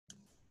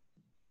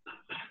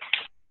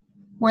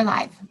We're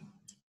live.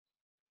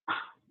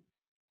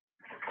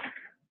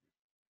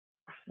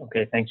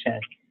 Okay, thanks, Shannon.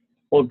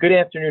 Well, good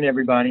afternoon,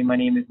 everybody. My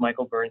name is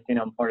Michael Bernstein.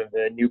 I'm part of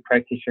the New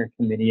Practitioner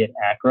Committee at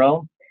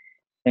ACRO.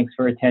 Thanks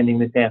for attending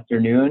this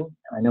afternoon.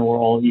 I know we're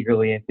all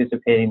eagerly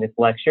anticipating this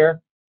lecture.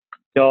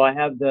 So I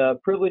have the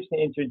privilege to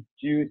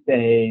introduce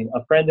a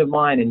friend of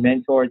mine and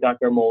mentor,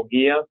 Dr. Amol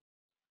Ghia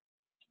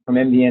from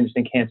MD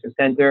Anderson Cancer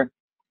Center.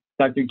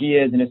 Dr.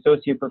 Ghia is an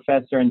associate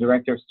professor and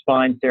director of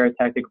spine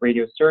stereotactic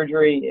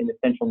radiosurgery in the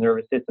Central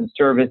Nervous System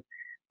Service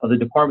of the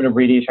Department of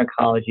Radiation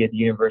Oncology at the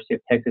University of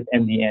Texas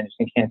MD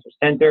Anderson Cancer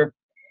Center.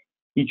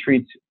 He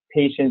treats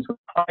patients with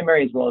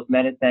primary as well as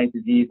metastatic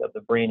disease of the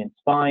brain and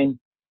spine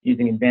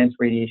using advanced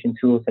radiation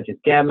tools such as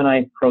gamma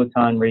knife,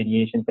 proton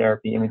radiation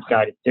therapy,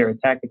 image-guided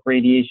stereotactic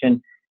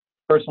radiation,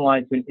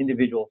 personalized to an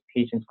individual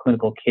patient's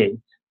clinical case.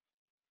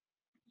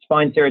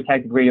 Spine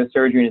stereotactic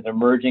radiosurgery is an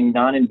emerging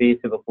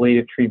non-invasive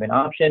ablative treatment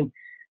option,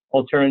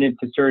 alternative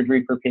to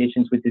surgery for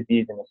patients with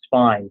disease in the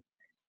spine.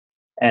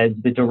 As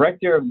the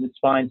director of the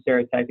Spine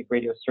Stereotactic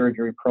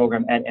Radiosurgery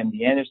Program at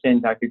MD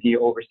Anderson, Dr. Ghia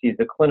oversees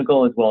the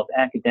clinical as well as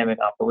academic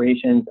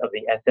operations of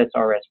the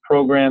SSRS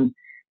program,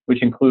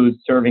 which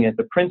includes serving as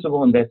the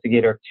principal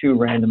investigator of 2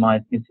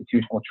 randomized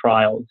institutional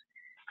trials.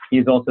 He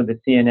is also the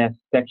CNS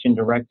section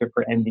director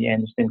for MD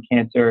Anderson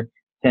Cancer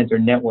Center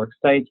network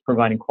sites,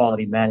 providing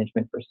quality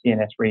management for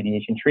CNS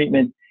radiation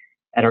treatment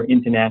at our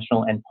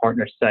international and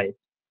partner sites.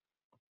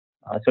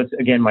 So it's,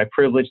 again, my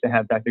privilege to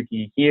have Dr.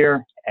 Ghia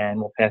here,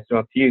 and we'll pass it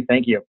off to you.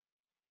 Thank you.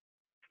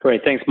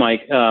 Great. Thanks,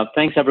 Mike.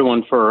 Thanks,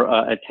 everyone, for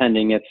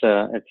attending. It's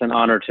an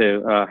honor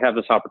to have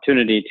this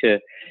opportunity to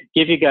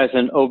give you guys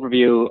an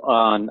overview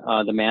on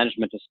the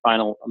management of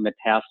spinal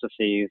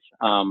metastases,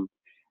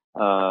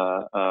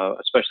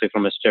 especially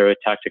from a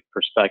stereotactic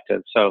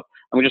perspective. So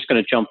I'm just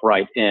going to jump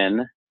right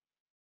in.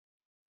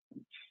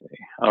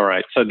 All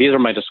right. So these are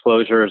my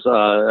disclosures,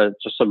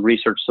 just some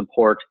research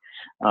support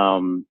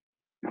from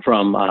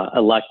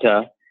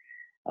Electa.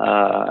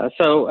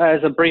 So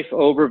as a brief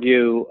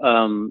overview,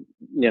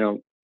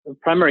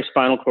 primary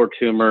spinal cord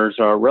tumors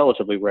are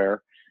relatively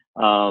rare.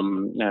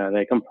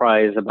 They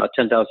comprise about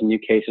 10,000 new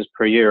cases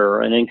per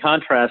year. And in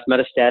contrast,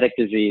 metastatic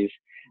disease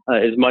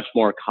is much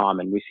more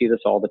common. We see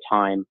this all the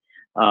time.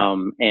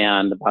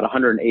 And about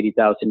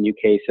 180,000 new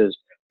cases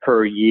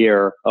per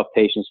year of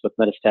patients with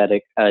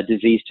metastatic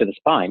disease to the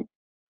spine,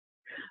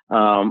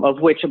 of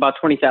which about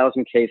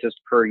 20,000 cases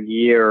per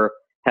year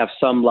have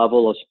some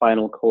level of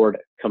spinal cord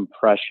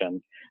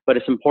compression. But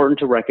it's important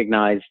to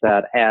recognize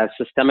that as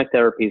systemic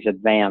therapies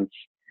advance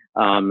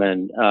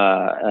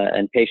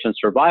and patients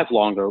survive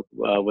longer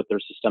with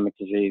their systemic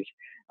disease,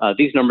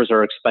 these numbers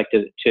are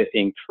expected to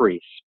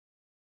increase.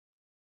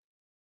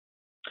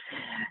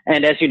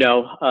 And as you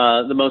know,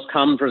 the most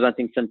common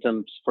presenting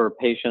symptoms for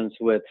patients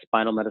with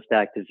spinal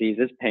metastatic disease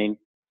is pain.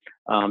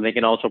 They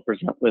can also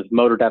present with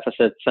motor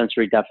deficits,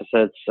 sensory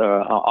deficits,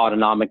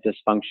 autonomic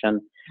dysfunction.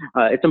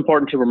 It's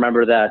important to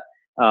remember that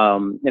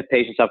if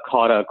patients have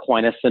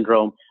Cauda-Equina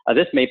syndrome,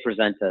 this may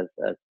present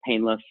as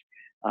painless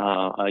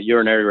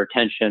urinary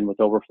retention with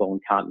overflow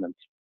incontinence.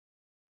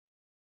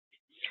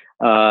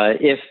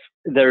 If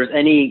there's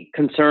any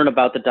concern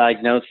about the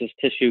diagnosis,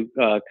 tissue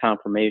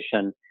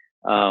confirmation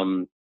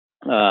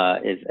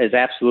is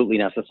absolutely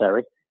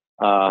necessary.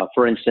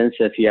 For instance,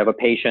 if you have a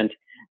patient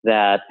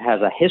that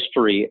has a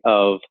history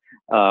of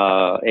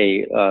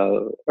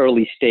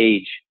early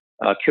stage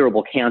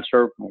curable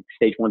cancer, like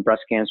stage 1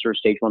 breast cancer,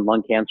 stage 1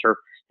 lung cancer,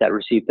 that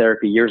received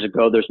therapy years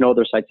ago, there's no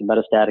other sites of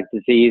metastatic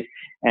disease,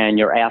 and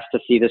you're asked to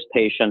see this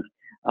patient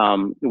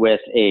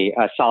with a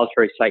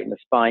solitary site in the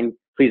spine,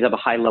 please have a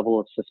high level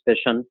of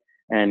suspicion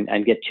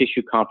and get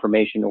tissue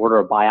confirmation, order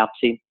a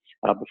biopsy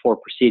before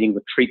proceeding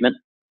with treatment.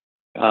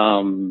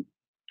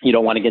 You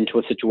don't want to get into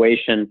a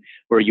situation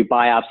where you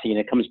biopsy and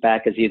it comes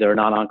back as either a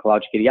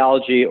non-oncologic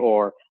etiology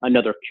or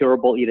another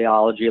curable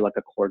etiology like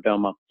a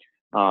chordoma.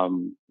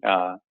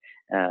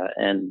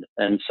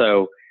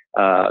 So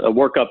the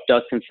workup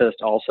does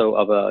consist also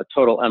of a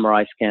total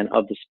MRI scan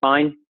of the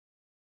spine,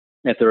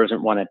 if there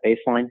isn't one at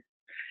baseline.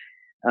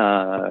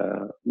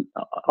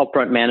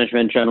 Upfront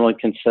management generally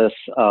consists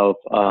of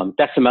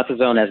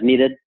dexamethasone as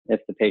needed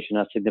if the patient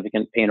has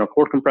significant pain or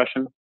cord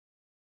compression,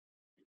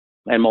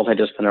 and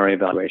multidisciplinary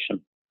evaluation.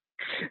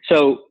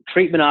 So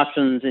treatment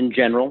options in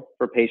general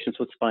for patients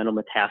with spinal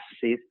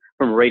metastases.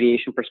 From a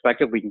radiation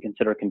perspective, we can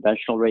consider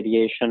conventional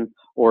radiation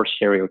or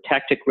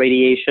stereotactic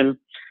radiation,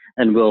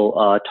 and we'll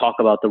talk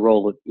about the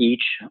role of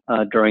each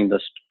during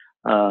this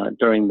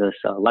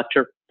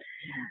lecture.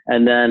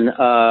 And then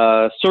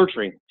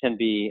surgery can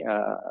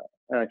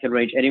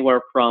range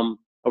anywhere from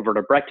a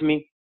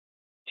vertebrectomy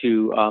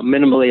to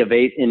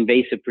minimally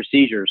invasive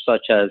procedures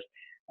such as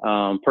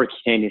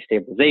percutaneous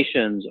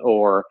stabilizations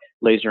or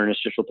laser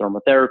interstitial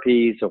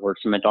thermotherapies or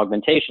cement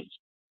augmentations.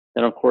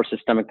 And of course,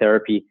 systemic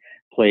therapy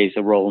plays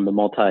a role in the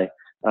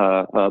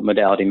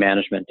multi-modality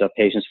management of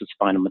patients with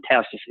spinal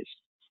metastases.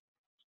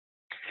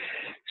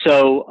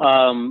 So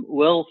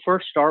we'll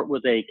first start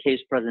with a case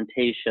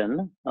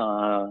presentation.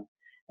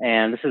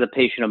 And this is a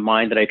patient of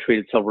mine that I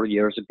treated several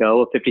years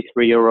ago, a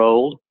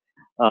 53-year-old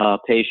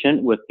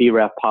patient with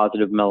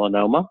BRAF-positive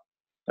melanoma,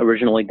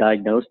 originally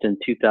diagnosed in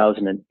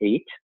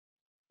 2008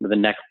 with a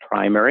neck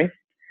primary.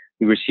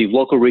 He received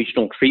local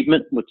regional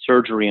treatment with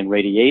surgery and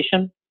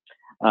radiation,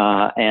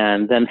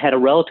 and then had a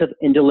relative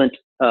indolent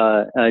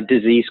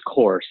disease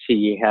course.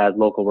 He had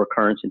local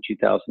recurrence in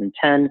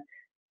 2010,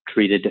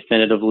 treated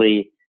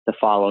definitively the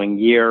following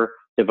year,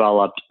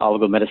 developed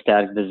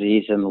oligometastatic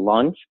disease in the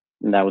lungs,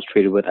 and that was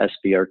treated with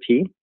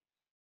SBRT.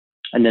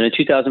 And then in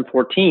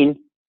 2014,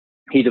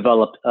 he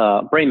developed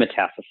brain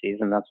metastases,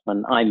 and that's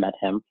when I met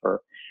him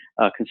for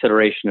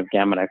consideration of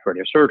gamma knife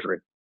radiosurgery.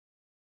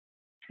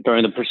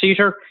 During the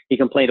procedure, he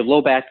complained of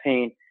low back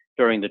pain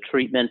during the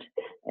treatment,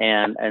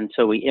 and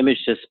so we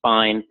imaged his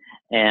spine,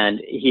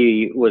 and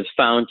he was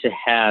found to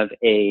have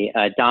a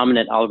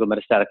dominant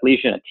oligometastatic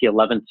lesion at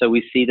T11. So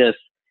we see this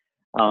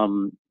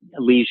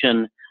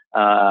lesion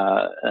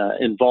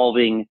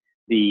involving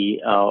the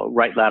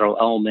right lateral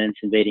elements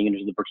invading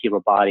into the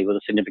vertebral body with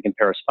a significant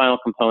paraspinal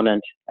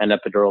component and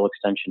epidural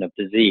extension of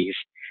disease.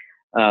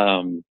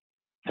 And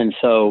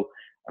so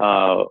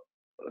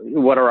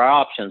what are our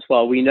options?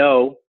 Well, we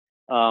know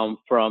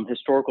from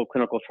historical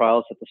clinical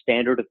trials that the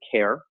standard of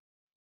care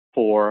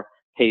for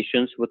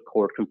patients with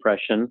cord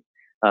compression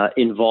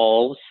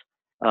involves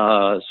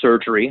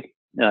surgery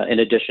in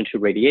addition to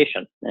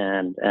radiation.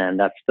 And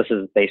this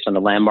is based on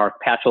the landmark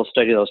Patchell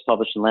study that was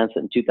published in Lancet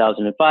in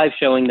 2005,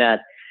 showing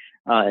that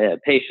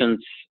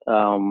patients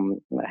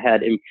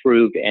had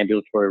improved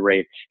ambulatory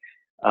rates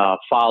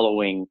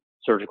following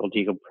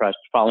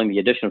the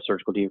addition of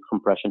surgical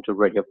decompression to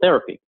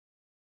radiotherapy.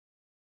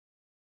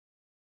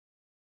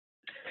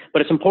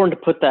 But it's important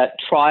to put that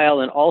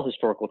trial and all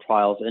historical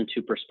trials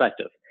into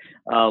perspective.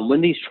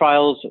 When these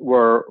trials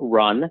were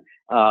run,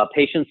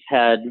 patients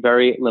had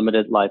very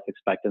limited life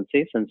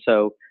expectancies, and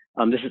so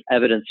this is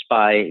evidenced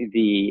by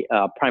the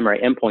primary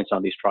endpoints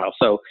on these trials.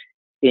 So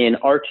in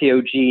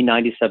RTOG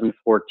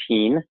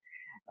 9714,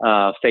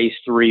 phase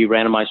 3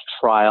 randomized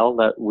trial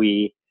that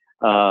we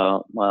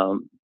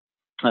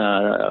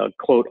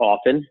quote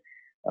often,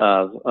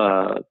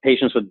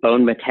 patients with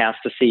bone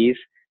metastases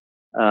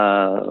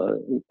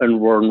and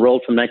were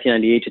enrolled from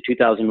 1998 to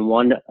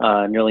 2001.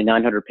 Nearly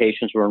 900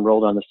 patients were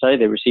enrolled on the study.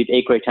 They received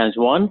 8 gray times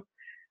 1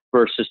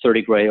 versus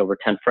 30 gray over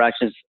 10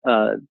 fractions.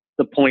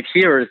 The point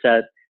here is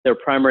that their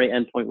primary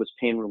endpoint was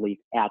pain relief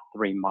at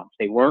 3 months.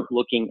 They weren't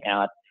looking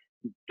at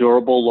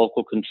durable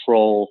local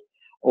control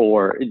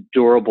or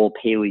durable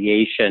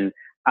palliation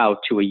out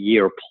to a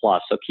year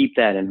plus. So keep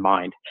that in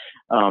mind.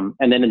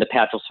 And then in the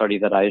Patchell study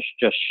that I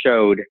just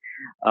showed,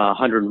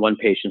 101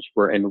 patients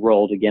were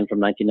enrolled again from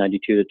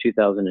 1992 to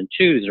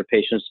 2002. These are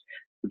patients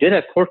who did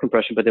have cord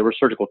compression, but they were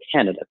surgical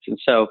candidates. And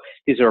so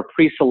these are a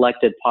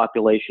pre-selected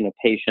population of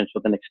patients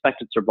with an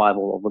expected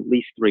survival of at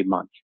least 3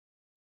 months.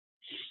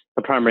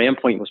 The primary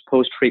endpoint was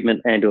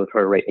post-treatment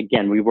ambulatory rate.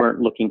 Again, we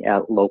weren't looking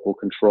at local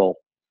control.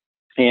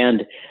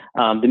 And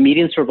the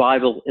median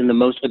survival in the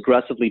most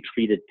aggressively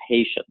treated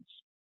patients,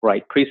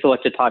 right?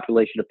 Pre-selected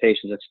population of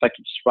patients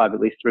expected to survive at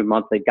least 3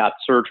 months. They got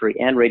surgery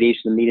and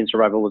radiation. The median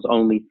survival was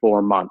only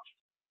 4 months.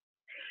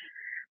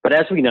 But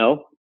as we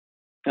know,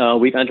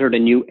 we've entered a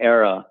new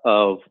era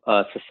of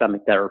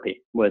systemic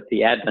therapy with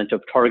the advent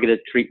of targeted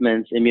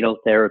treatments,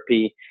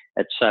 immunotherapy,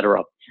 et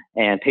cetera.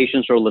 And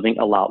patients are living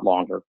a lot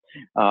longer.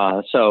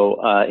 So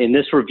in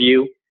this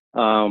review,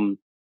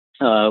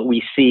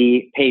 we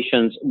see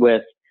patients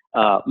with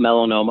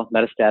melanoma,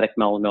 metastatic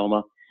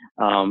melanoma.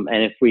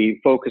 And if we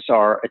focus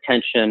our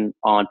attention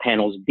on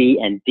panels B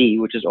and D,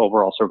 which is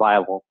overall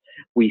survival,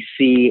 we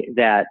see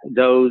that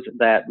those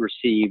that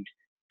received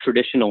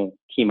traditional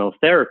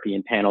chemotherapy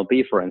in panel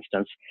B, for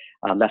instance,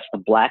 that's the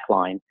black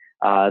line,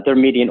 their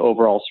median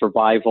overall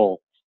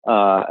survival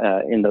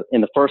in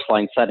the first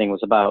line setting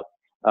was about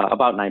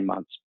 9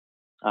 months.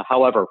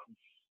 However,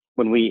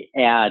 when we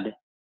add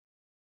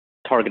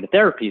targeted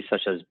therapies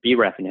such as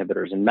BRAF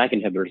inhibitors and MEK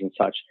inhibitors and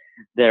such,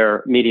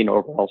 their median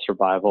overall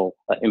survival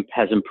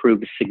has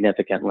improved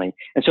significantly.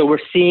 And so we're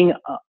seeing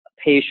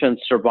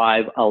patients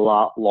survive a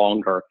lot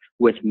longer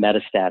with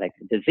metastatic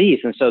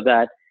disease. And so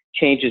that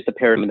changes the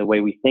paradigm in the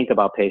way we think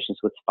about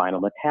patients with spinal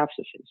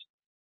metastases.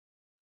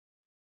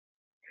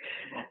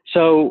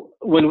 So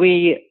when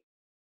we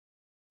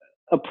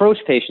approach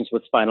patients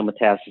with spinal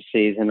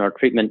metastases in our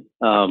treatment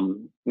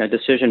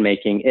decision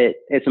making,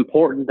 it's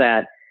important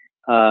that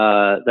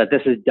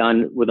this is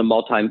done with a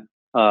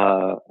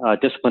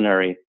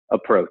multi-disciplinary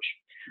approach.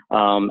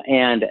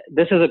 And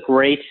this is a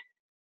great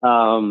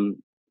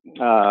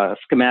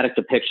schematic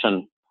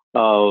depiction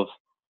of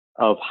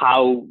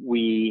how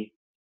we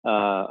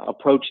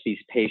approach these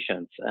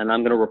patients. And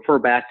I'm going to refer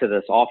back to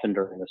this often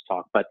during this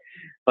talk. But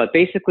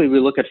basically, we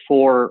look at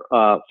 4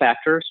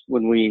 factors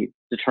when we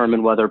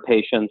determine whether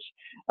patients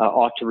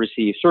ought to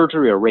receive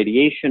surgery or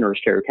radiation or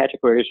stereotactic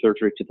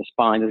radiosurgery to the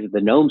spine. This is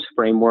the NOMS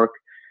framework,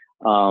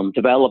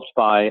 developed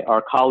by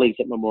our colleagues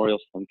at Memorial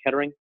Sloan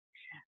Kettering.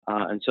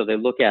 And so they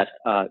look at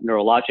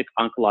neurologic,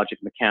 oncologic,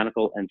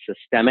 mechanical, and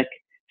systemic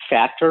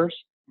factors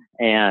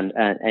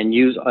and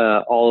use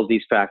all of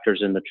these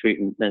factors in the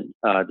treatment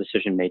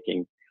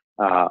decision-making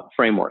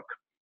framework.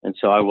 And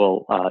so I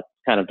will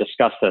kind of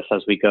discuss this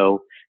as we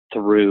go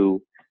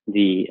through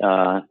the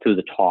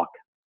talk.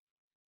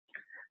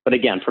 But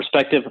again,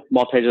 prospective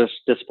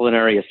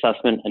multidisciplinary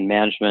assessment and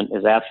management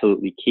is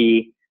absolutely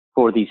key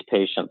for these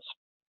patients.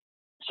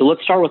 So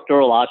let's start with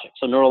neurologic.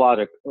 So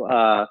neurologic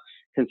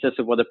consists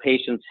of whether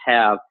patients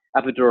have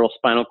epidural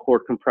spinal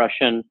cord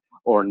compression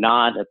or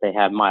not, if they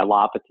have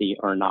myelopathy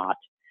or not.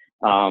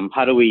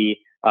 How do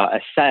we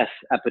assess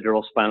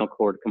epidural spinal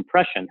cord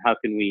compression? How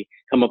can we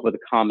come up with a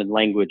common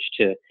language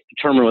to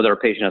determine whether a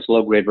patient has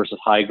low-grade versus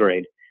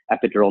high-grade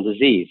epidural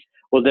disease?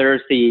 Well,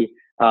 there's the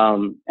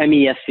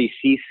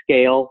MESCC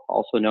scale,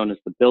 also known as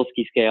the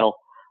Bilski scale,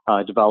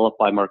 developed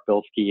by Mark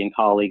Bilski and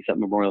colleagues at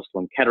Memorial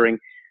Sloan Kettering.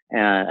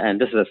 And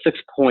this is a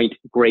 6-point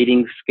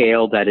grading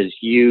scale that is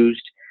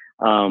used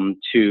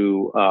to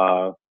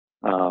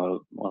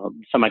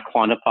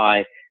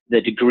semi-quantify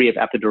the degree of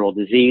epidural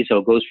disease. So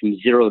it goes from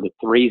 0 to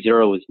 3.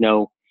 0 is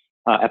no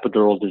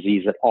epidural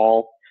disease at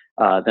all.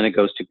 Then it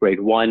goes to grade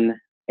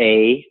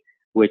 1A,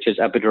 which is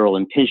epidural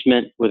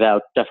impingement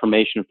without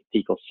deformation of the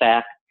thecal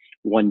sac.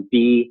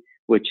 1B,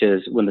 which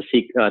is when the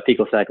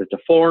thecal sac is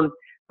deformed,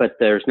 but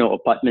there's no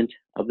abutment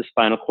of the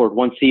spinal cord.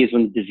 1C is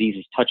when the disease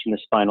is touching the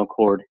spinal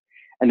cord.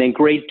 And then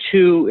grade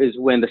 2 is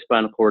when the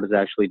spinal cord is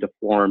actually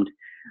deformed.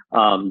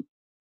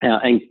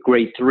 And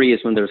grade 3 is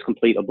when there's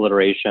complete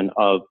obliteration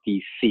of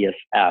the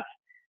CSF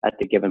at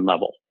the given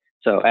level.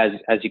 So as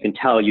you can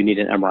tell, you need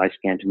an MRI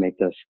scan to make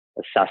this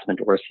assessment,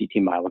 or a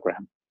CT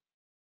myelogram.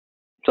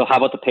 So how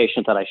about the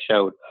patient that I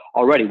showed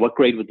already? What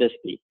grade would this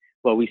be?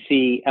 Well, we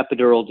see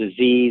epidural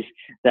disease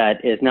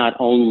that is not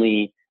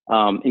only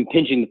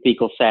impinging the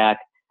thecal sac,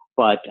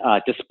 but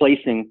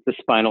displacing the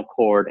spinal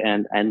cord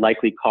and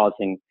likely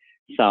causing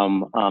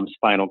some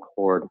spinal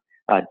cord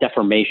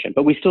deformation.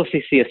 But we still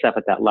see CSF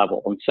at that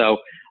level. And so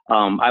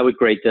I would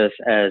grade this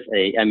as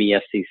a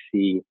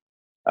MESCC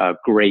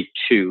grade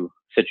 2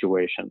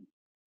 situation.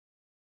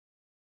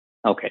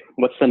 Okay,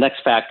 what's the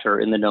next factor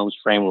in the NOMS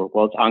framework?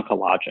 Well, it's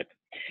oncologic.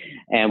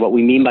 And what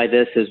we mean by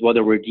this is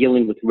whether we're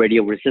dealing with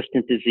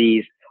radio-resistant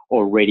disease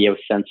or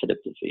radio-sensitive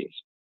disease.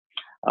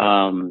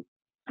 In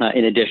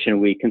addition,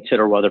 we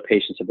consider whether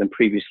patients have been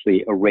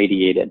previously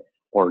irradiated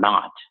or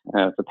not.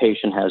 If the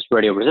patient has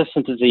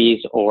radio-resistant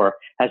disease or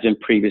has been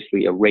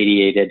previously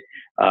irradiated,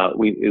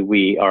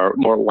 we are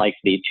more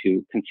likely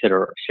to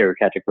consider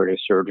stereotactic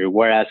radiosurgery,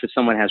 whereas if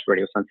someone has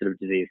radiosensitive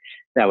disease,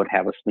 that would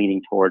have us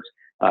leaning towards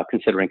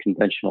considering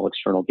conventional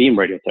external beam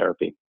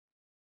radiotherapy.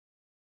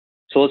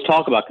 So let's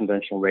talk about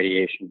conventional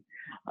radiation.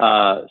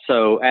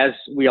 So as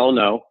we all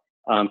know,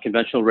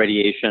 conventional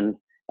radiation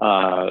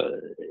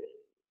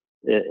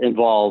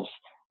involves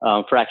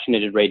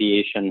fractionated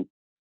radiation,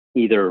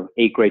 either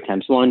 8 gray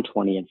times 1,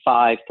 20 and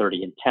 5,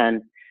 30 and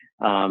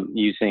 10,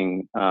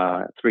 using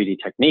 3D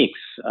techniques,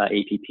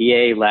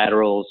 ATPA,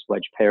 laterals,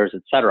 wedge pairs,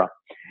 etc.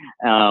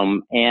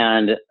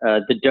 And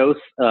the dose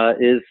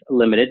is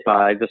limited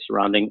by the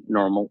surrounding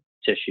normal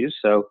tissues.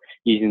 So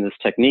using this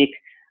technique,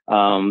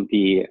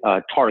 the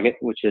target,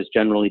 which is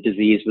generally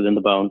disease within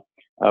the bone,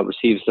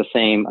 receives the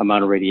same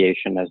amount of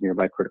radiation as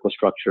nearby critical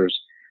structures,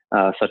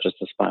 such as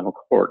the spinal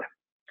cord.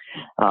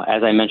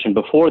 As I mentioned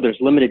before, there's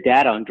limited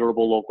data on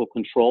durable local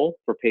control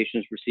for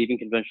patients receiving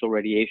conventional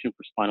radiation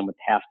for spinal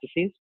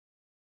metastases.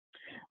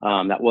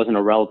 That wasn't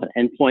a relevant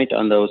endpoint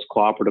on those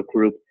cooperative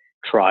group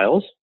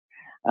trials.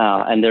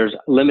 And there's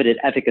limited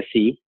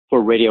efficacy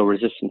for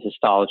radio-resistant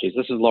histologies.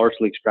 This is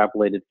largely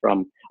extrapolated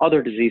from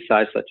other disease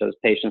sites, such as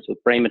patients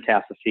with brain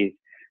metastases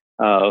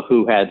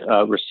who had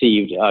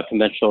received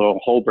conventional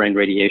whole brain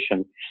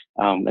radiation,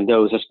 and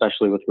those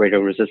especially with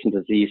radio-resistant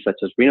disease, such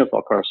as renal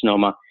cell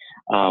carcinoma,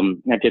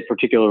 that did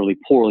particularly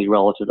poorly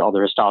relative to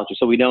other histologies.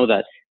 So we know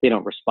that they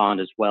don't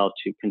respond as well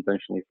to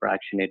conventionally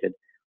fractionated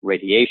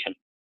radiation.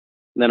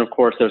 And then, of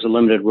course, there's a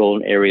limited role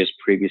in areas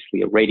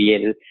previously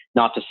irradiated.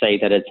 Not to say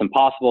that it's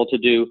impossible to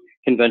do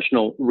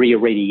conventional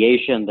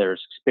re-irradiation. There's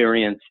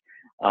experience,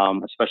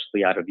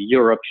 especially out of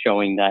Europe,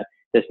 showing that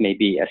this may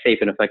be a safe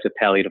and effective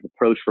palliative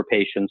approach for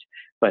patients.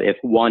 But if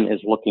one is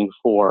looking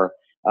for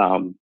a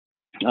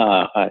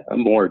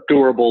more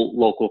durable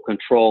local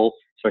control,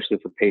 especially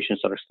for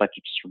patients that are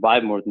expected to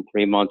survive more than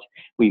 3 months,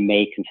 we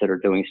may consider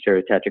doing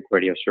stereotactic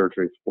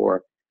radiosurgery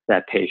for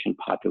that patient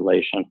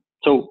population.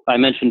 So I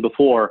mentioned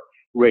before,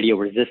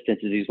 radio-resistant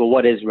disease. Well,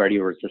 what is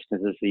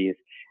radio-resistant disease,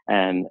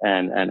 and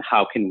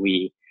how can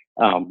we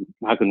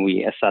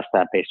assess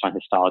that based on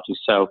histology?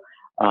 So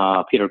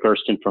Peter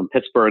Gersten from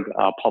Pittsburgh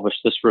published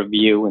this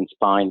review in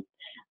Spine,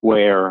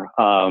 where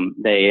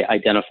they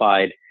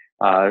identified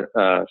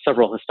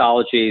several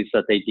histologies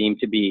that they deemed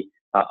to be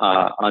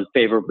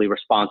unfavorably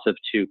responsive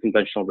to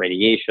conventional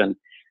radiation.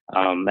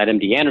 At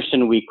MD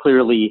Anderson, we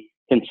clearly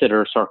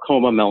consider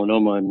sarcoma,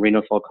 melanoma, and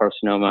renal cell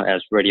carcinoma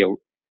as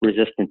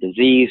radio-resistant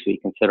disease. We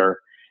consider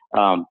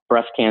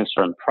breast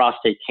cancer and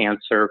prostate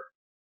cancer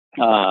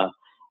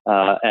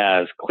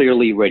as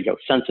clearly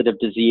radiosensitive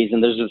disease.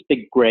 And there's this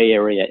big gray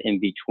area in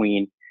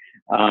between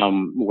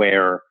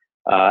where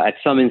at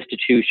some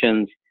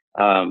institutions,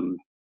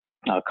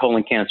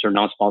 colon cancer,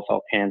 non-small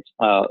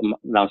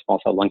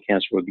cell lung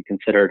cancer would be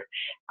considered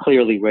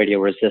clearly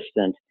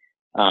radioresistant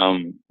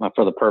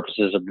for the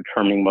purposes of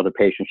determining whether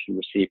patients should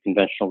receive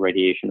conventional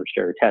radiation or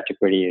stereotactic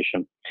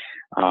radiation.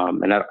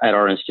 And at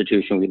our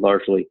institution, we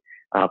largely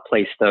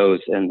place those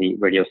in the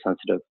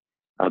radiosensitive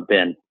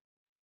bin.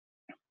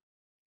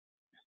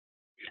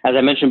 As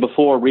I mentioned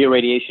before,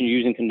 reirradiation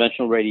using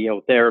conventional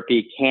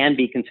radiotherapy can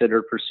be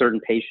considered for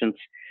certain patients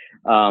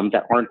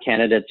that aren't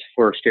candidates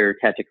for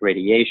stereotactic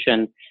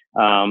radiation.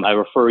 I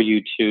refer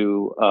you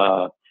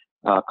to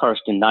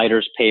Carsten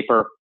Neider's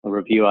paper, a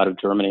review out of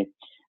Germany,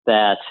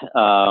 that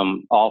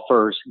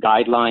offers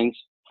guidelines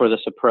for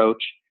this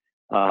approach.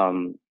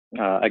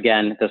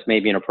 Again, this may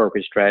be an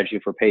appropriate strategy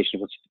for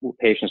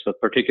patients with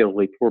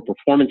particularly poor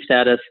performance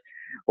status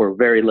or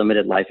very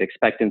limited life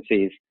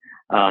expectancies.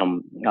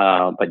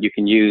 But you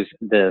can use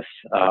this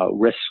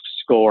risk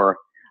score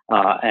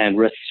and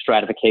risk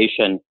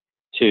stratification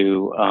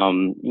to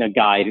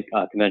guide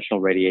conventional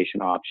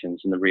radiation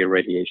options in the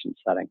reirradiation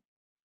setting.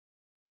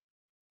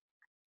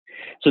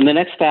 So the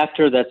next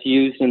factor that's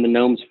used in the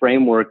NOMS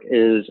framework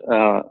is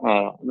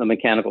the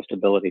mechanical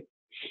stability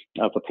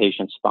of a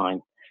patient's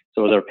spine.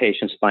 So whether a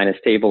patient's spine is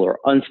stable or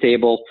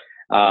unstable,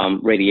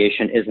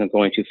 radiation isn't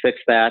going to fix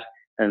that.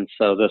 And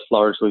so this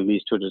largely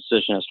leads to a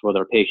decision as to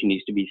whether a patient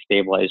needs to be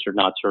stabilized or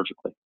not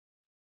surgically.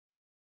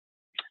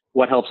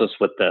 What helps us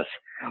with this?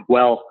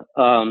 Well,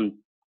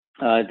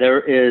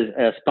 there is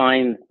a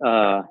spine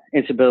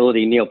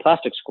instability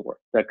neoplastic score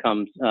that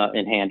comes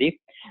in handy.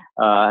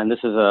 And this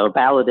is a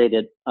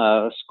validated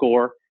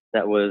score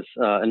that was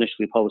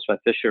initially published by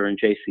Fisher and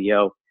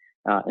JCO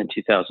in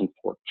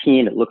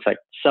 2014. It looks like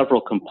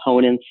several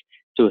components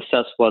to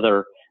assess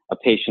whether a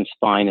patient's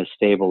spine is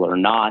stable or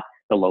not.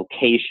 The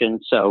location.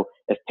 So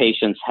if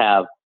patients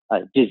have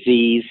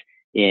disease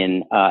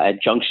in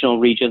adjunctional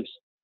regions,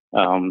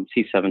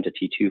 C7 to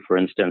T2, for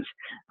instance,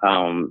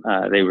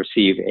 they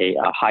receive a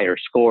higher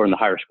score, and the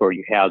higher score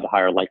you have, the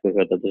higher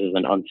likelihood that this is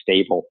an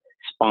unstable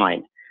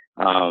spine.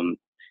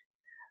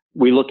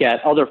 We look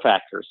at other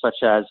factors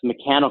such as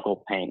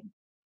mechanical pain,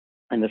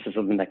 and this is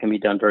something that can be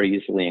done very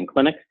easily in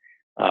clinic.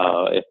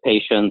 If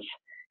patients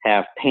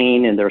have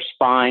pain in their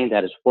spine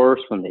that is worse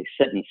when they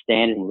sit and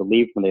stand and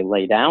relieved when they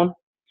lay down,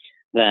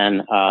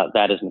 then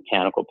that is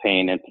mechanical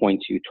pain and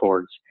points you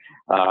towards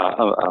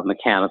a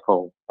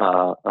mechanical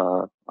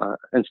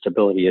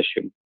instability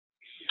issue.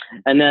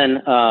 And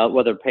then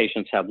whether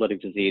patients have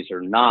lytic disease or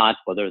not,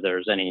 whether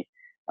there's any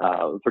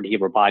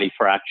vertebral body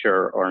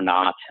fracture or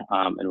not,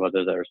 and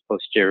whether there's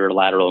posterior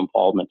lateral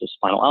involvement of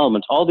spinal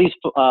elements. All these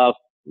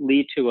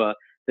lead to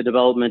the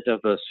development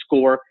of a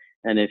score.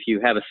 And if you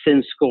have a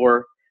SIN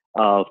score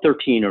of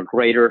 13 or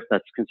greater,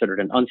 that's considered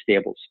an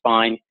unstable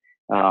spine.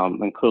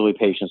 And clearly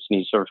patients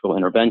need surgical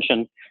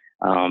intervention.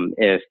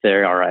 If they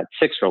are at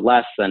 6 or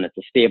less, then it's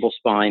a stable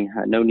spine,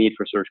 no need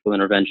for surgical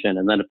intervention.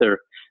 And then if they're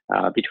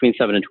between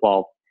 7 and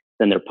 12,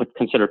 then they're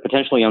considered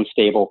potentially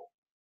unstable.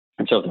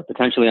 And so if they're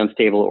potentially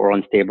unstable or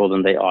unstable,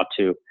 then they ought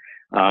to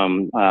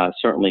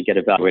certainly get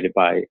evaluated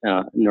by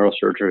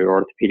neurosurgery or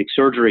orthopedic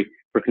surgery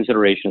for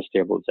consideration of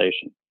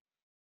stabilization.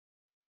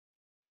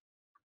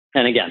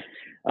 And again,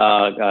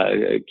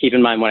 keep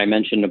in mind what I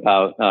mentioned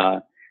about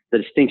the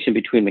distinction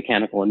between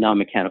mechanical and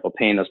non-mechanical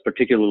pain. That's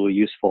particularly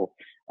useful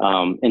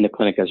in the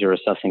clinic as you're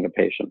assessing a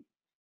patient.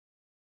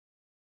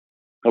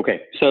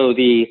 Okay, so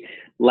the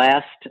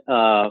last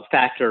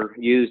factor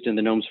used in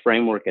the NOMS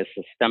framework is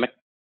systemic.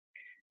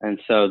 And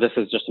so this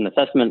is just an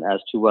assessment as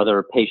to whether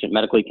a patient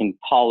medically can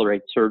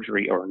tolerate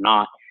surgery or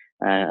not.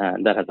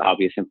 And that has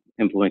obvious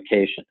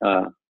implications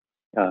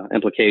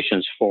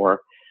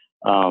for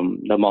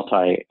the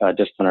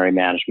multidisciplinary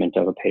management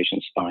of a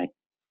patient's spine.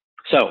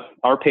 So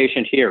our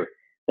patient here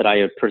that I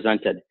have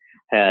presented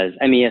has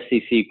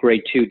MESCC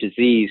grade 2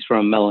 disease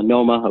from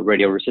melanoma, a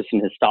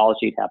radioresistant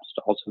histology. It happens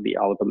to also be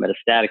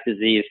oligometastatic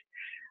disease.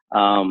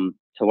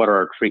 So what are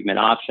our treatment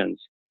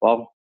options?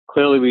 Well,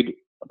 clearly we'd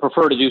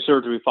prefer to do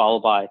surgery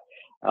followed by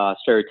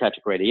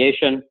stereotactic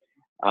radiation.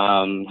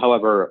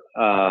 However,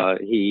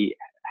 he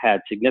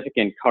had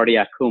significant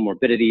cardiac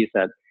comorbidities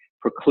that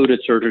precluded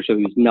surgery, so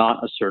he's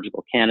not a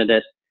surgical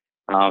candidate.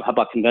 How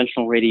about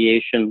conventional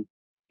radiation?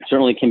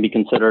 Certainly can be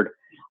considered.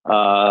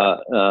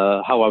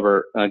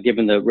 However,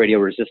 given the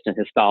radioresistant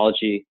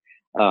histology,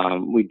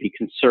 we'd be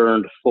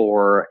concerned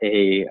for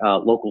a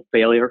local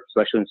failure,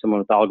 especially in someone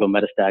with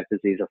oligometastatic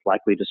disease that's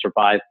likely to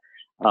survive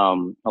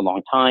a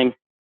long time.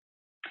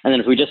 And then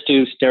if we just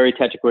do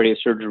stereotactic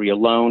radiosurgery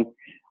alone,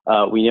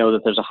 we know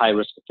that there's a high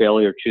risk of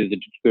failure to the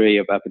degree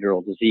of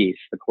epidural disease,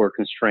 the core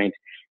constraint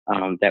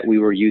that we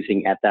were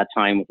using at that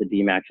time with a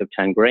Dmax of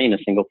 10 gray in a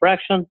single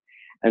fraction.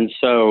 And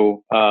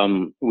so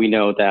we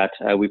know that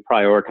we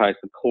prioritize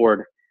the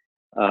cord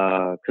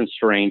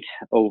constraint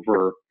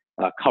over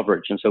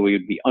coverage. And so we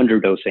would be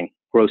underdosing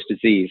gross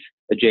disease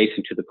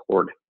adjacent to the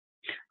cord.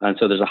 And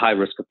so there's a high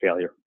risk of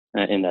failure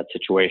in that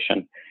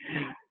situation.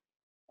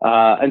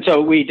 And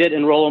so we did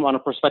enroll him on a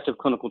prospective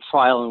clinical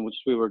trial in which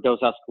we were dose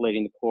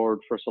escalating the cord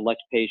for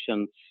select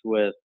patients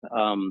with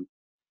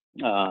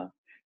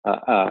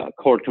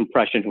cord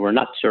compression who were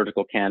not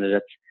surgical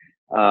candidates,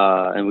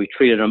 and we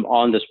treated them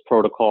on this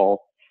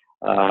protocol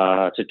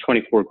to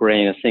 24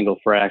 gray in a single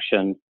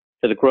fraction.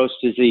 For the gross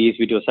disease,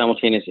 we do a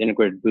simultaneous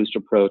integrated boost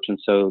approach, and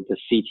so the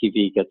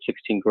CTV gets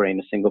 16 gray in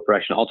a single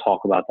fraction. I'll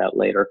talk about that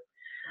later.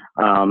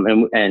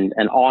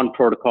 And on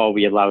protocol,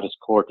 we allowed his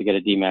cord to get a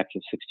Dmax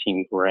of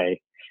 16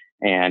 gray,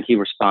 and he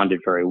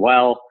responded very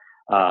well.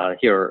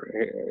 Here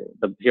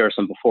are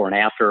some before and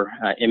after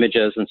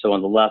images. And so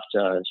on the left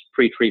is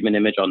pre-treatment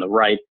image. On the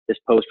right, this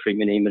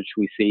post-treatment image,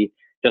 we see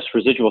just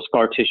residual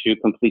scar tissue,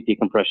 complete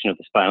decompression of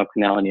the spinal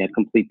canal, and he had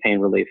complete pain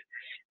relief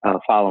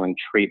following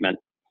treatment.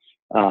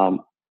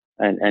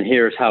 And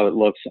here's how it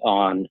looks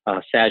on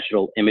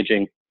sagittal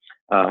imaging,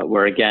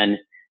 where again,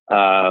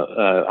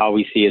 all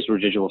we see is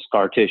residual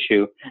scar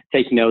tissue.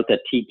 Take note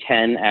that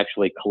T10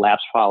 actually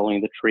collapsed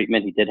following the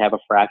treatment. He did have a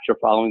fracture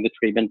following the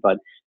treatment, but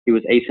he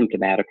was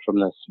asymptomatic from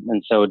this,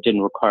 and so it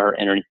didn't require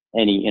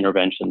any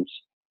interventions.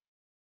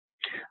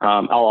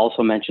 I'll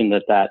also mention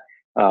that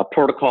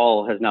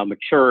protocol has now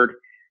matured,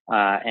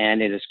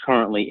 and it is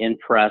currently in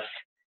press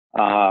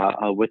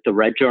with the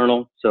Red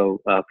Journal. So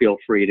feel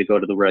free to go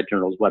to the Red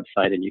Journal's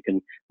website, and you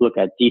can look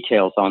at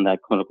details on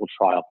that clinical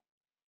trial.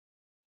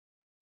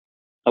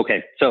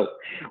 Okay, so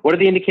what are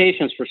the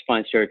indications for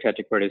spine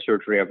stereotactic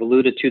radiosurgery? I've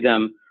alluded to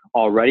them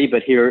already,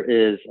 but here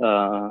it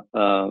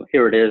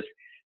is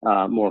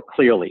more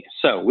clearly.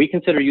 So we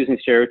consider using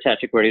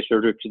stereotactic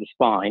radiosurgery to the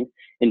spine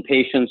in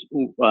patients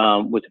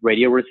with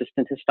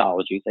radioresistant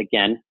histologies.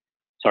 Again,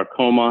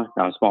 sarcoma,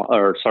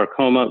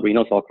 sarcoma,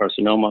 renal cell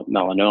carcinoma,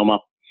 melanoma.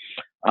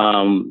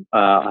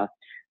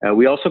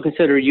 We also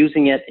consider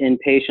using it in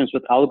patients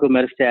with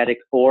oligometastatic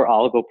or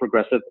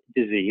oligoprogressive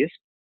disease.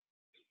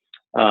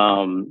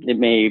 It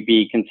may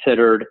be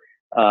considered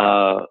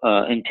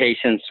in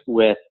patients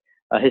with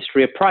a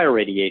history of prior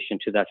radiation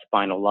to that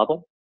spinal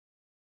level.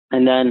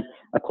 And then,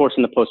 of course,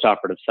 in the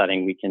postoperative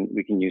setting, we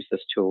can use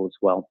this tool as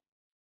well.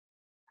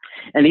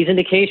 And these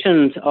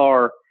indications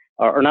are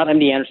not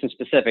MD Anderson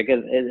specific.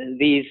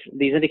 These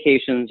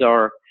indications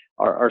are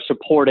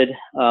supported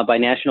by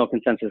national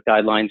consensus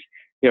guidelines.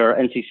 Here are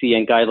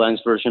NCCN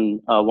guidelines version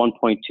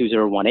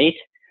 1.2018,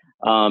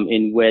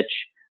 in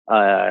which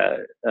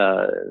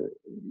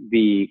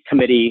the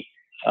committee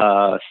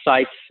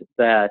cites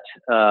that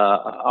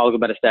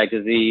oligometastatic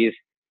disease,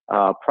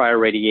 prior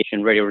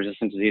radiation,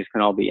 radioresistant disease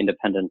can all be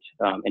independent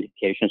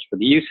indications for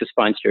the use of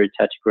spine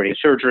stereotactic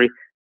radiosurgery.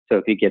 So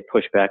if you get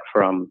pushback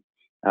from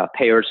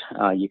payers,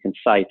 you can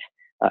cite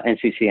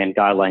NCCN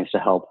guidelines to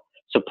help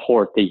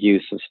support the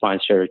use of spine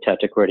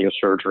stereotactic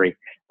radiosurgery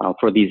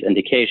for these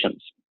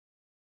indications.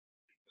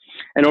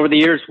 And over the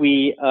years,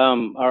 we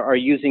are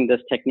using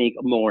this technique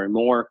more and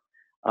more.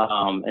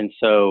 And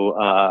so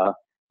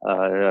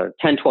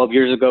 10, 12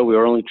 years ago, we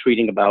were only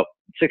treating about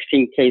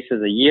 16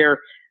 cases a year.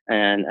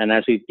 And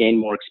as we've gained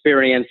more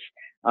experience,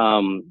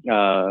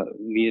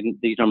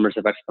 these numbers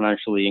have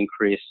exponentially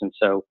increased. And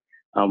so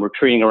we're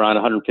treating around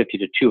 150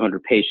 to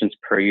 200 patients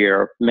per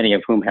year, many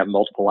of whom have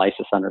multiple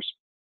ISA centers.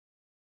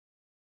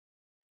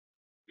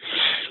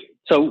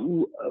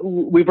 So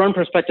we've run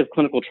prospective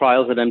clinical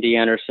trials at MD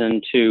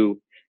Anderson to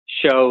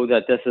show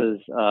that this is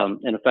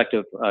an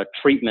effective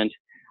treatment.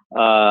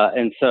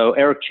 And so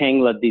Eric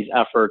Chang led these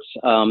efforts.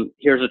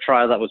 Here's a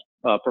trial that was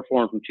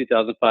performed from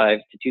 2005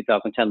 to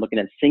 2010, looking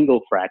at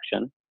single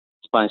fraction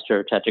spine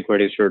stereotactic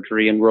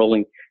radiosurgery,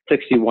 enrolling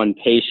 61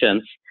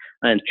 patients.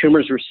 And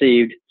tumors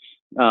received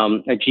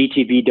a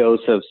GTV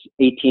dose of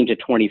 18 to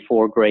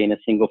 24 gray in a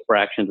single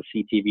fraction. The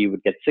CTV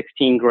would get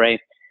 16 gray.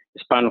 The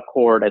spinal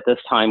cord at this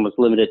time was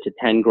limited to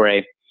 10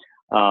 gray.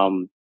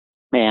 Again,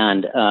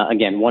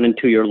 1 and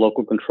 2 year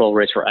local control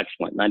rates were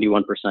excellent,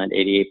 91%,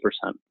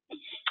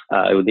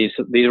 88%.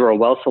 These were a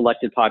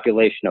well-selected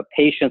population of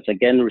patients,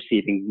 again,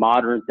 receiving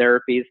modern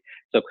therapies.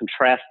 So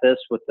contrast this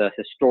with the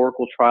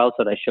historical trials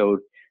that I showed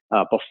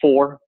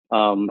before,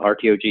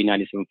 RTOG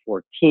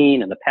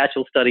 9714 and the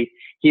Patchell study.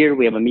 Here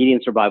we have a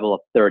median survival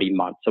of 30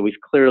 months. So we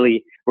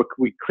clearly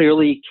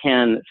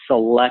can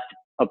select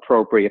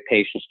appropriate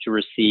patients to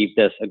receive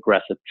this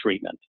aggressive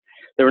treatment.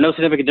 There were no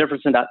significant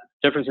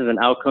differences in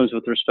outcomes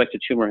with respect to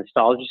tumor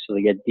histology, so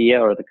the idea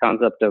or the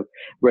concept of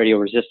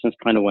radioresistance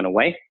kind of went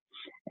away.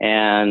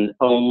 And there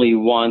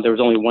was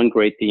only one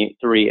grade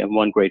 3 and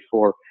one grade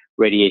 4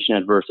 radiation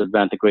adverse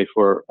event. The grade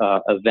 4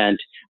 event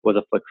was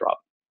a foot drop.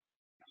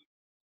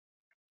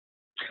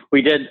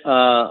 We did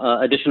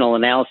additional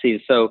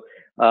analyses. So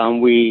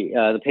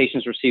the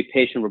patients received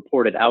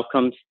patient-reported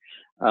outcomes,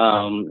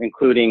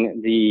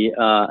 including the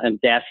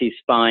DASI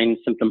spine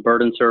symptom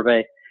burden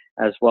survey,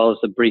 as well as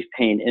the brief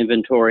pain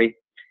inventory.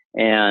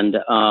 And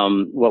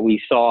what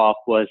we saw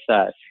was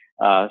that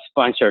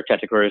spine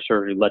stereotactic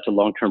radiosurgery led to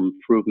long-term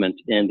improvement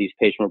in these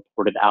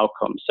patient-reported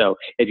outcomes. So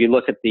if you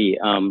look at the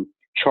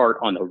chart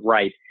on the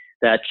right,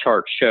 that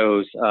chart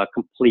shows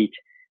complete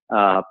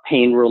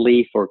pain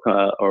relief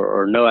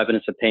or no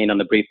evidence of pain on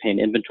the brief pain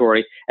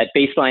inventory. At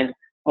baseline,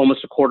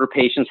 almost a quarter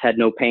patients had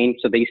no pain,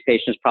 so these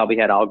patients probably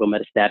had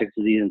oligometastatic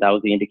disease, and that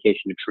was the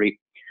indication to treat.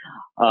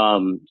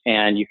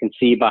 And you can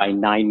see by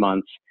 9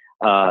 months,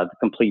 the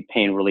complete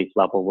pain relief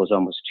level was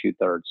almost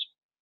 2/3.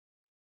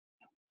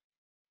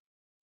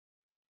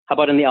 How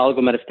about in the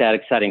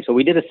oligometastatic setting? So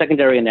we did a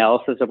secondary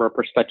analysis of our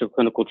prospective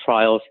clinical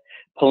trials,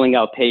 pulling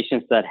out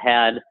patients that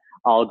had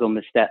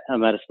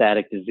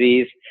oligometastatic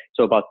disease.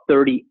 So about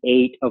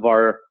 38 of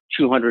our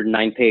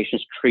 209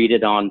 patients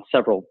treated on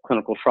several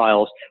clinical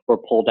trials were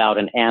pulled out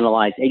and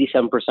analyzed.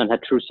 87%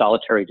 had true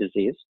solitary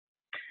disease.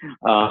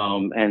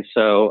 And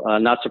so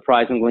not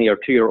surprisingly, our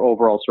 2-year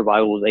overall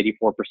survival was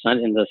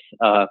 84% in this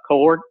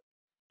cohort.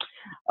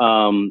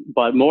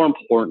 But more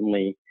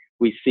importantly,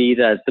 we see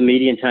that the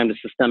median time to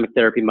systemic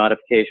therapy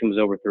modification was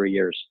over 3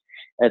 years.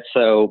 And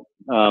so,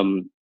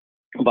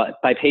 but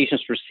by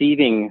patients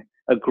receiving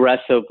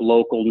aggressive,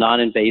 local,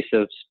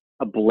 non-invasive,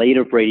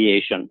 ablative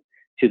radiation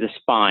to the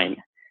spine,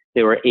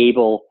 they were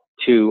able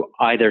to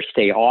either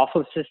stay off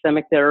of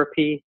systemic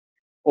therapy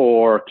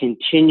or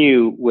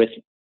continue with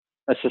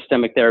a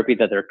systemic therapy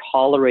that they're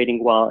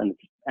tolerating well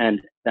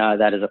and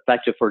that is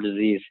effective for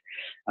disease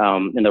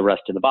in the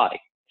rest of the body.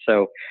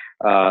 So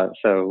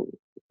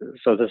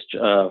this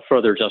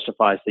further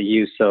justifies the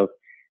use of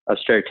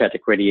stereotactic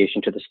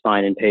radiation to the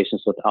spine in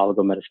patients with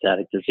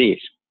oligometastatic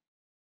disease.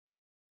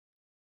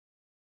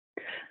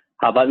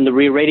 How about in the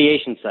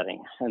re-radiation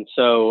setting? And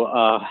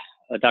so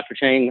Dr.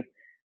 Chang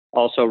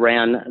also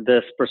ran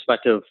this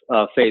prospective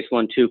phase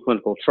 1/2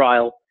 clinical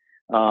trial,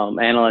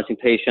 analyzing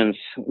patients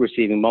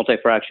receiving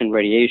multifraction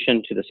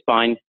radiation to the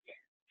spine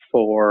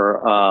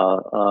for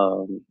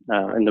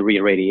in the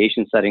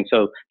re-radiation setting.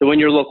 So the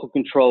 1-year local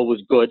control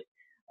was good.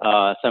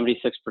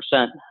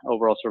 76%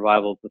 overall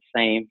survival is the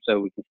same. So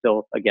we can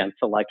still, again,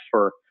 select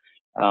for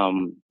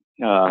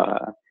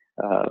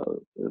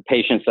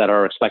patients that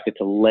are expected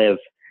to live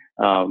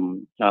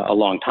a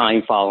long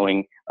time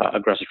following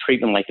aggressive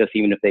treatment like this,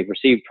 even if they've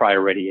received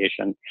prior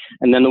radiation.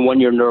 And then the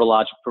 1-year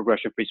neurologic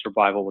progression-free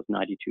survival was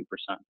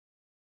 92%.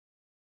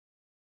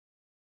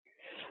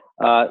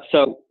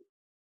 So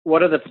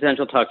what are the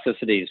potential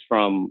toxicities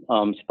from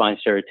spine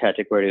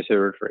stereotactic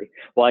radiosurgery?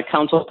 Well, I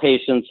counsel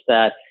patients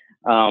that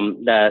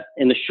that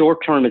in the short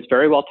term it's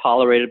very well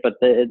tolerated, but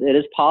it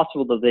is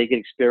possible that they could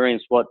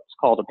experience what's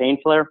called a pain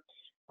flare.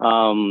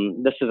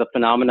 This is a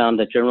phenomenon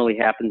that generally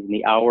happens in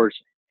the hours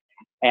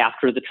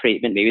after the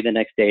treatment, maybe the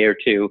next day or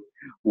two,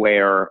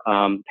 where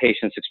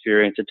patients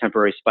experience a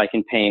temporary spike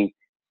in pain,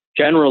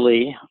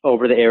 generally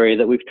over the area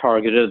that we've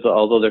targeted,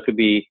 although there could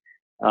be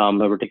a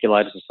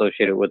radiculitis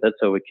associated with it,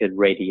 so it could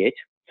radiate.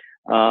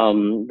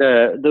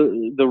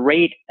 The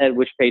rate at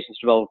which patients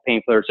develop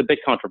pain flare is a bit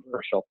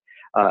controversial.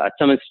 At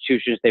some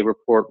institutions, they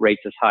report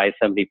rates as high as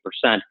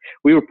 70%.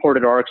 We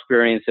reported our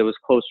experience, it was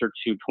closer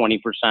to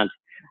 20%.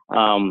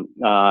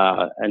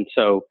 And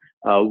so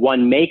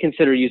one may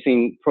consider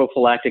using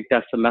prophylactic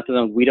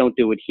dexamethasone. We don't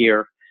do it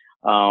here.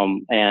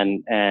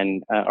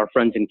 And our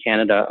friends in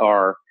Canada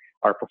are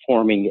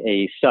performing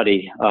a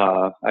study,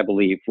 I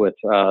believe, with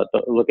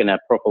looking at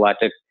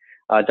prophylactic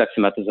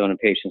dexamethasone in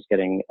patients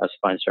getting a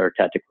spine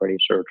stereotactic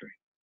radiosurgery.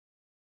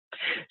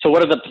 So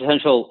what are the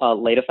potential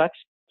late effects?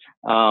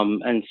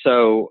 And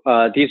so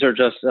these are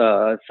just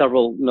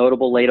several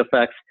notable late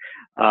effects.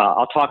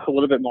 I'll talk a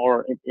little bit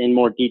more in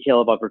more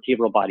detail about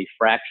vertebral body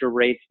fracture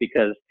rates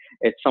because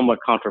it's somewhat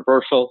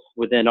controversial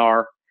within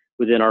our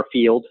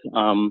field,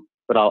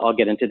 but I'll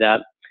get into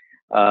that.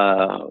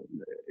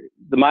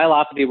 The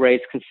myelopathy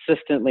rates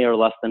consistently are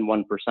less than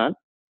 1%.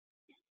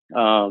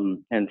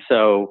 And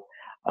so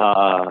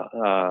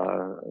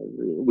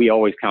we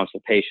always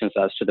counsel patients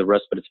as to the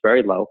risk, but it's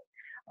very low.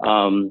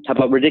 How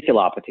about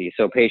radiculopathy?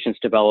 So patients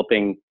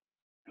developing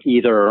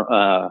either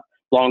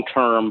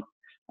long-term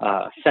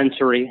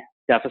sensory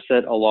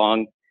deficit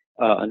along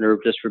a nerve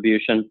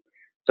distribution,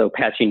 so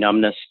patchy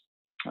numbness.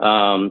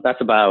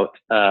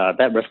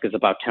 That risk is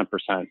about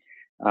 10%.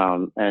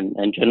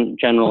 And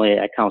generally,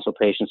 I counsel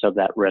patients of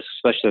that risk,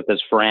 especially if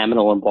there's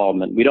foraminal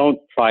involvement. We don't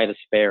try to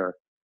spare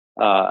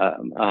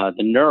the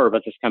nerve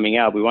as it's coming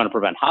out. We want to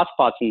prevent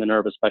hotspots in the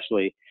nerve,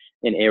 especially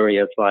in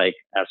areas like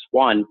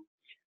S1.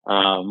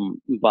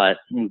 But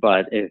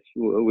if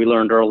we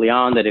learned early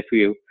on that if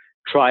you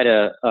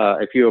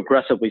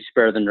aggressively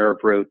spare the nerve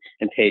root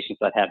in patients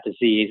that have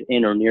disease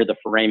in or near the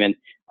foramen,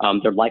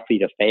 they're likely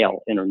to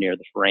fail in or near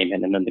the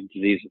foramen, and then the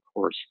disease, of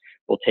course,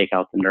 will take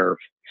out the nerve.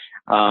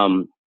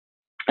 And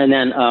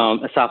then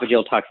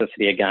esophageal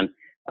toxicity, again,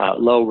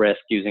 low risk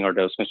using our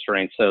dose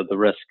constraints. So the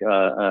risk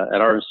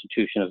at our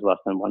institution is less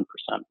than 1%.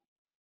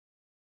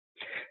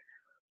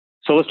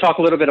 So let's talk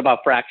a little bit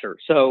about fracture.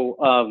 So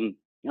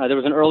there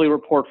was an early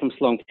report from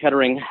Sloan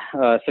Kettering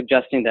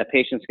suggesting that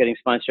patients getting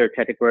spine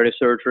stereotactic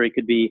radiosurgery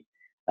could be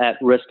at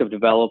risk of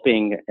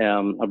developing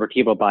a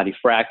vertebral body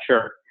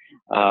fracture.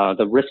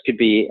 The risk could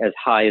be as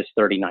high as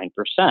 39%.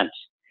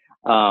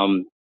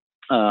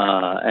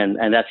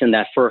 And that's in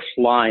that first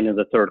line of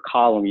the third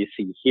column you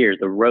see here,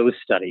 the Rose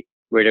study.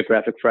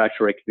 Radiographic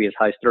fracture rate could be as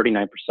high as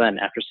 39%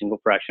 after single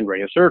fraction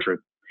radiosurgery.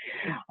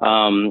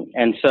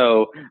 And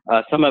so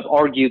some have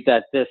argued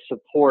that this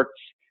supports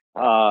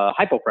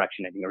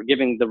hypofractionating, or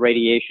giving the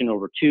radiation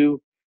over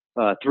 2,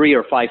 3,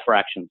 or 5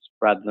 fractions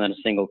rather than a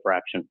single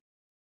fraction.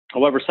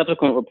 However,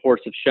 subsequent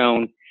reports have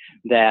shown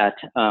that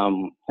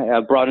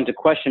brought into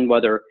question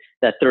whether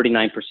that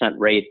 39%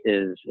 rate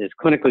is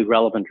clinically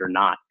relevant or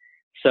not.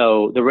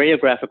 So the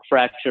radiographic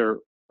fracture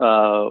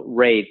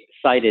rate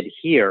cited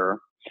here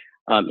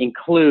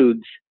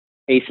includes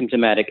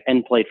asymptomatic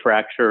end plate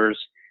fractures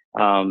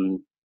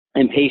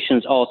in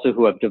patients also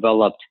who have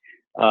developed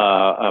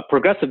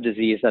progressive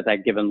disease at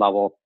that given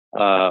level,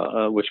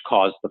 which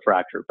caused the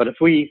fracture. But if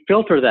we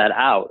filter that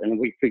out and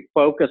we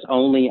focus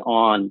only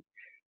on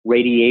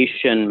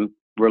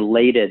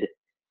radiation-related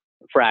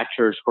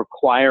fractures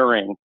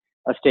requiring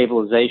a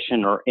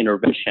stabilization or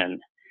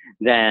intervention,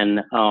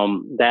 then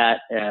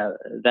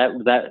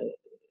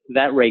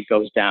that rate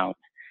goes down.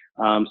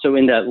 So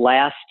in that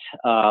last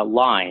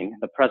line,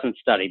 the present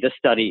study, this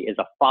study is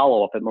a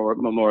follow-up at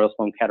Memorial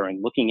Sloan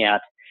Kettering, looking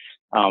at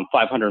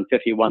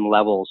 551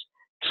 levels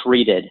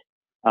treated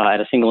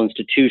at a single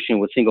institution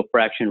with single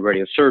fraction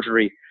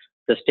radiosurgery.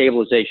 The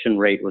stabilization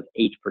rate was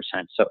 8%.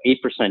 So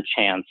 8%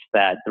 chance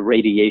that the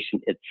radiation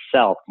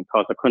itself can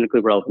cause a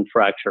clinically relevant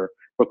fracture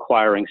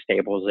requiring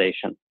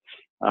stabilization.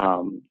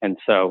 And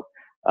so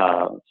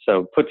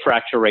put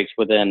fracture rates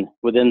within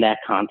that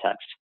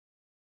context.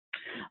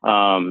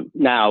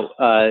 Now,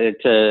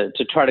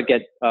 to try to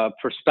get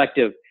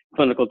prospective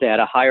clinical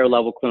data, higher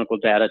level clinical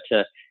data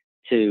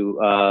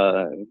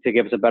to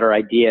give us a better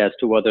idea as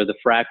to whether the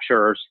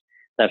fractures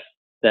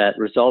that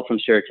result from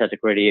stereotactic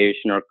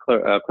radiation are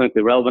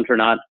clinically relevant or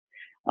not,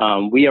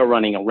 we are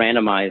running a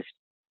randomized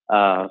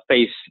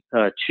phase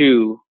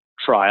 2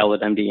 trial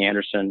at MD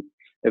Anderson,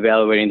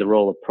 evaluating the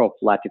role of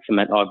prophylactic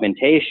cement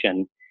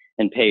augmentation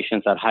in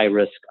patients at high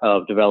risk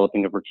of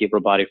developing a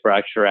vertebral body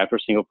fracture after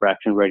single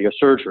fraction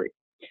radiosurgery.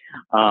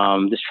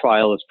 This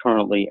trial is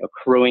currently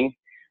accruing,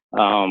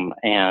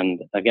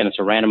 and again, it's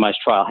a randomized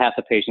trial. Half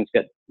the patients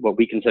get what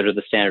we consider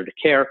the standard of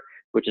care,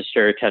 which is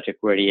stereotactic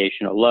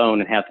radiation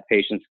alone, and half the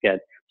patients get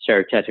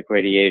stereotactic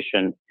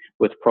radiation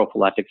with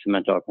prophylactic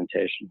cement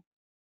augmentation.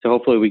 So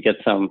hopefully we get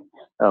some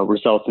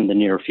results in the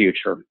near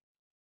future.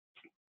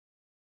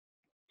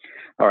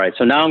 All right,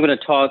 so now I'm going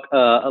to talk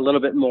a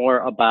little bit more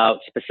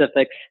about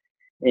specifics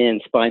in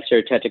spine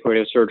stereotactic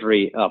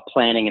radiosurgery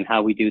planning and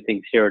how we do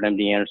things here at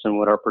MD Anderson,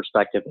 what our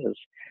perspective is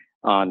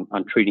on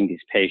treating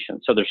these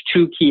patients. So there's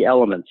two key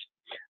elements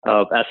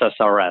of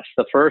SSRS.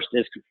 The first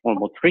is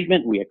conformal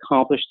treatment. We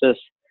accomplish this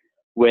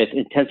with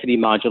intensity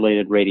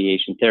modulated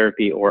radiation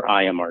therapy, or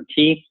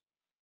IMRT.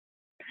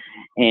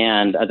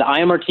 And the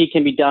IMRT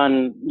can be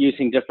done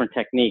using different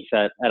techniques.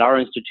 At our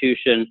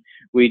institution,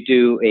 we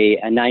do a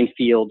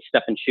 9-field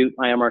step and shoot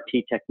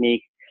IMRT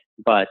technique,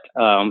 but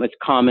it's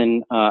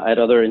common at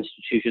other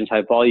institutions,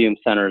 high volume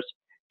centers,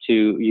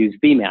 to use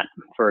BMAT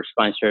for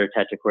spine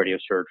stereotactic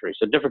radiosurgery.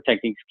 So different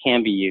techniques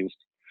can be used.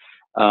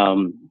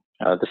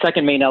 The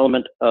second main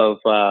element of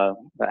the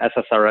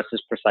SSRS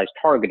is precise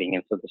targeting,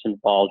 and so this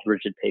involves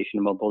rigid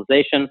patient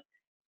immobilization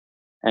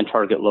and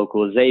target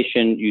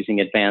localization using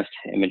advanced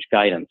image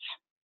guidance.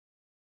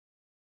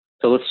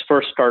 So let's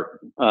first start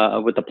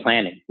with the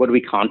planning. What do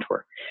we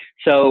contour?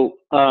 So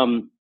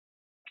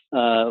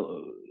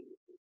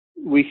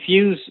we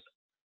fuse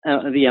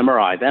the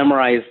MRI. The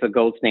MRI is the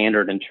gold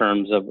standard in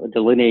terms of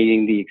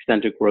delineating the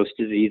extent of gross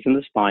disease in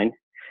the spine.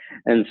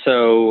 And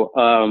so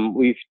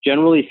we've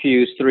generally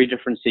fused 3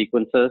 different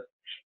sequences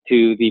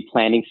to the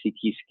planning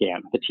CT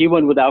scan. The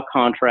T1 without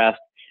contrast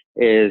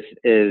is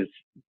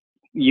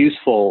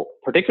useful,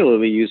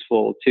 particularly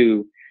useful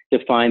to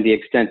define the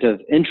extent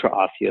of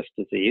intraosseous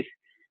disease.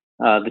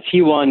 The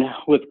T1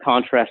 with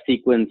contrast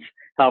sequence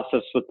helps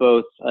us with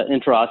both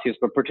intraosseous,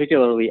 but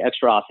particularly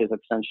extraosseous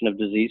extension of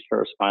disease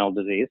for a spinal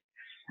disease.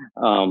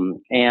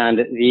 And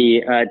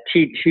the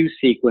T2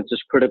 sequence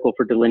is critical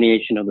for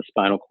delineation of the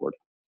spinal cord.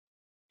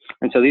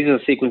 And so these are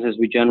the sequences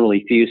we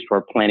generally fuse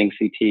for planning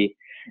CT.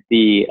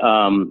 Keep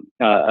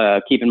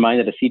in mind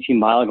that a CT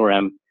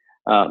myelogram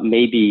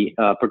may be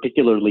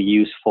particularly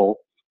useful,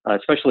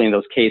 especially in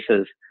those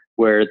cases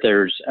where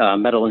there's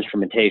metal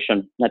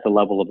instrumentation at the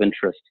level of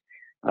interest.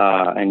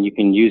 And you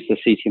can use the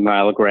CT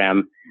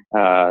myelogram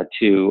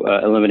to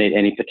eliminate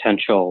any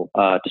potential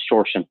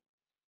distortion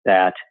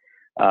that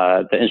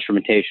the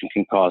instrumentation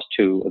can cause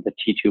to the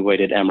T2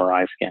 weighted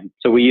MRI scan.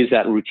 So we use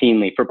that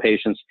routinely for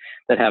patients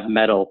that have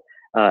metal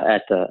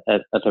at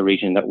the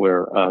region that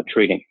we're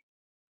treating.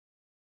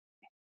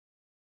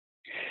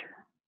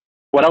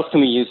 What else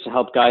can we use to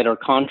help guide our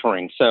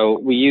contouring? So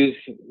we use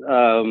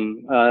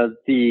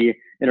the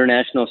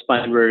International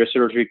Spine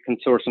Radiosurgery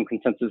Consortium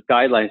Consensus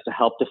Guidelines to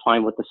help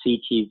define what the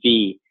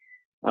CTV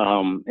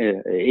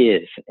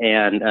is.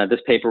 And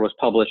this paper was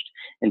published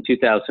in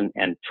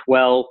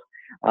 2012.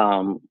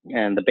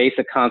 And the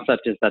basic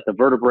concept is that the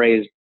vertebrae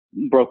is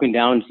broken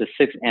down into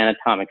 6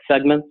 anatomic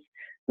segments: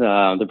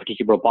 the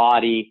vertebral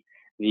body,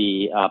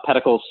 the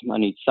pedicles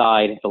on each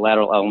side, the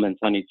lateral elements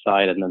on each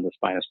side, and then the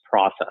spinous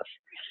process.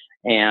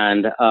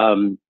 And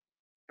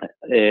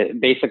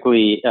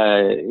basically,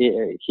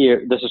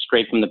 here, this is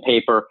straight from the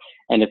paper,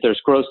 and if there's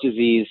gross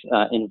disease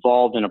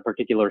involved in a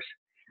particular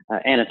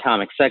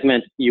anatomic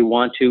segment, you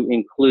want to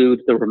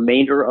include the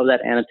remainder of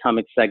that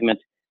anatomic segment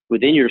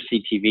within your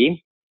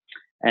CTV,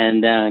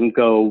 and then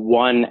go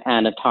one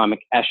anatomic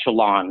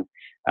echelon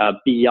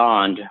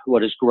beyond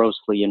what is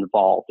grossly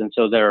involved. And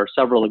so there are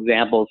several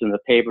examples in the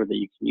paper that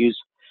you can use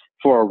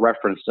for a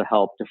reference to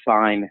help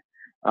define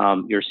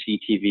your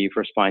CTV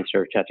for spine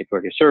stereotactic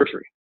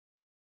radiosurgery.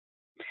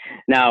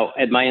 Now,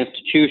 at my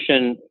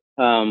institution,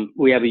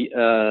 we have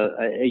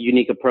a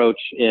unique approach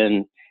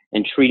in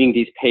treating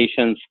these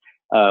patients.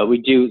 We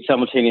do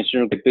simultaneous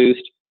synergistic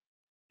boost,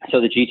 so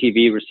the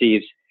GTV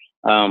receives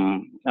a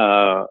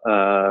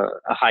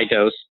high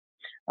dose,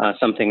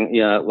 something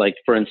like,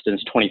 for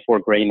instance, 24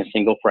 gray in a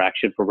single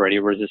fraction for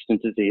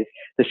radio-resistant disease.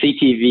 The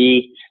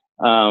CTV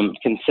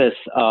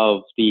consists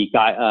of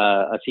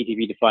a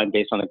CTV defined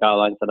based on the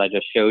guidelines that I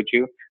just showed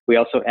you. We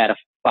also add a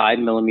 5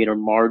 millimeter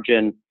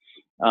margin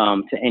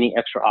to any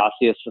extra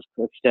osseous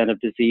extent of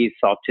disease,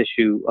 soft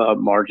tissue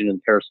margin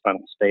in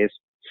paraspinal space.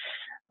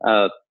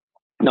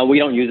 No, we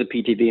don't use a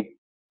PTV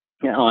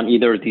on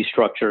either of these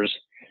structures,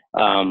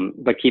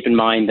 but keep in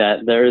mind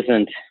that there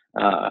isn't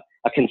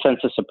a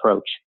consensus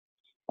approach.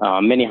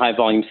 Many high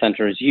volume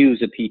centers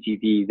use a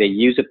PTV, they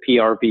use a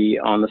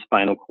PRV on the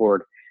spinal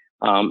cord,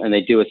 and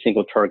they do a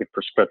single target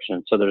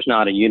prescription. So there's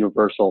not a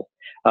universal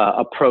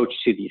approach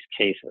to these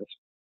cases.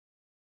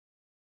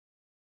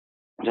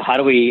 So how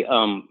do we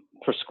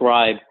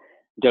prescribe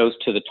dose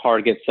to the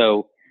target?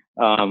 So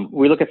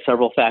we look at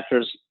several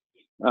factors.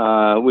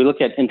 We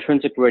look at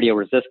intrinsic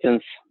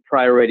radioresistance,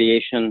 prior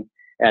radiation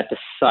at the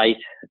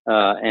site,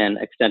 and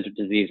extent of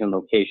disease and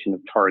location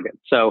of target.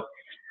 So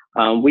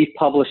we've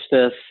published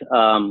this,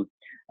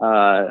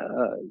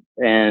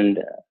 and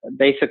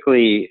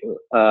basically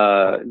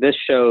this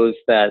shows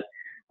that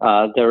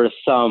there is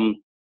some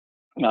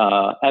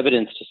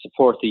evidence to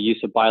support the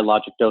use of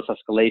biologic dose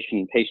escalation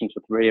in patients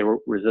with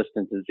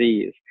radio-resistant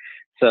disease.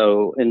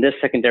 So in this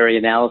secondary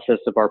analysis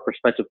of our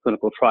prospective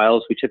clinical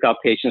trials, we took out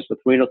patients with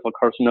renal cell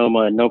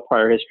carcinoma and no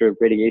prior history of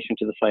radiation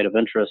to the site of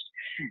interest.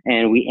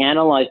 And we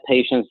analyzed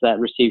patients that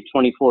received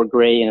 24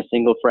 gray in a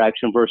single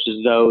fraction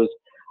versus those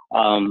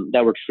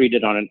that were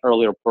treated on an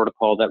earlier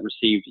protocol that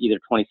received either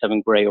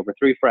 27 gray over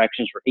 3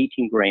 fractions or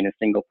 18 gray in a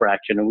single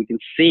fraction. And we can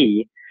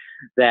see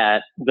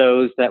that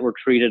those that were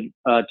treated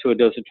to a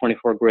dose of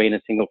 24 gray in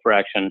a single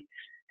fraction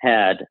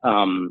had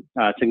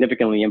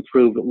significantly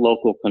improved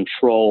local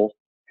control.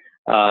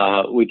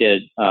 We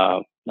did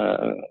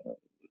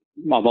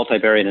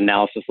multivariate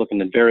analysis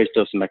looking at various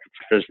dosimetric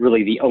factors.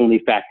 Really, the only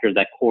factor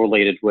that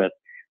correlated with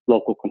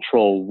local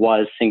control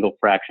was single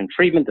fraction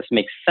treatment. This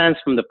makes sense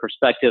from the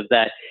perspective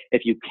that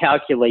if you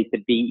calculate the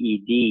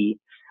BED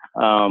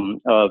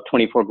of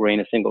 24 gray in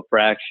a single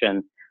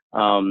fraction,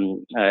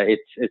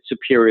 it's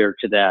superior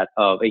to that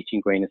of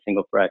 18 gray in a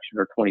single fraction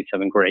or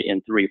 27 gray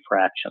in 3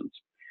 fractions.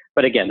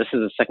 But again, this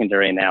is a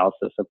secondary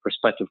analysis of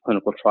prospective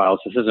clinical trials.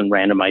 This isn't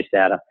randomized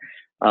data.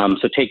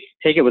 So take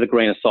it with a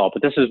grain of salt.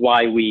 But this is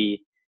why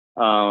we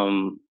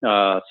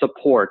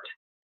support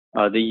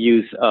the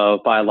use of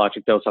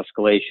biologic dose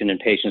escalation in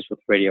patients with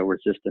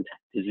radio-resistant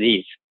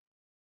disease.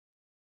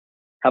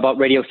 How about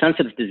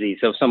radiosensitive disease?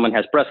 So if someone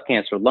has breast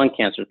cancer, lung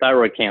cancer,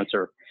 thyroid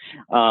cancer,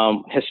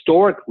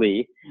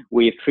 historically,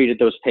 we've treated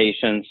those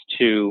patients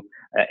to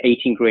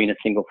 18 gray in a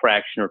single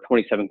fraction or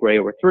 27 gray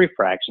over 3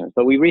 fractions.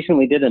 But we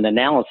recently did an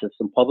analysis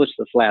and published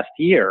this last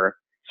year,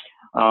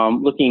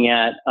 looking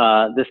at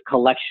this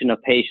collection of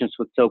patients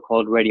with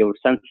so-called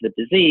radiosensitive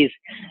disease.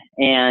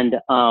 And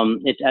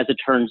as it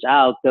turns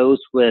out, those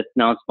with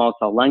non-small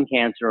cell lung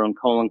cancer and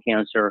colon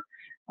cancer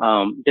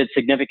did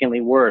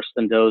significantly worse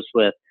than those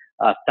with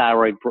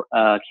thyroid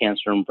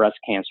cancer and breast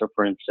cancer,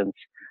 for instance.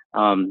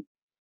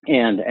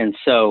 And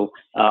so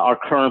our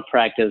current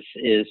practice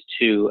is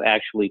to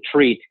actually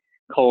treat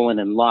colon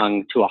and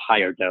lung to a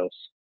higher dose.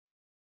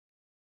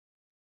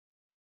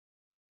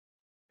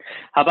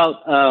 How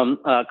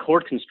about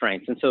cord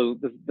constraints? And so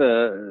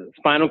the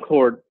spinal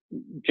cord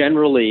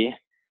generally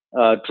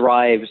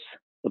drives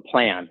the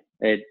plan.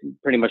 It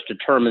pretty much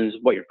determines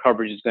what your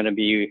coverage is going to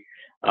be.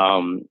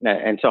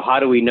 And so how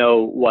do we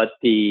know what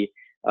the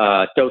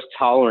dose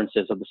tolerance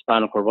is of the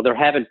spinal cord? Well, there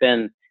haven't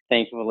been,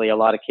 thankfully, a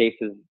lot of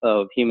cases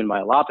of human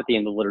myelopathy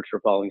in the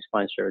literature following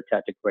spine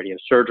stereotactic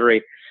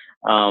radiosurgery.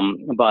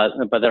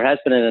 But there has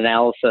been an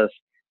analysis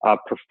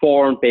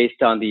performed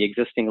based on the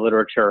existing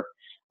literature,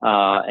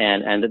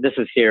 and this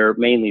is here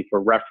mainly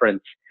for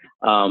reference.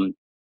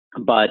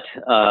 But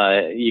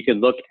you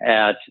can look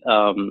at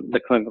the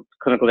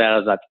clinical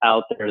data that's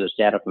out there. There's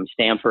data from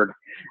Stanford,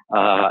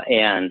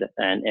 and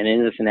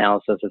in this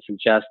analysis, it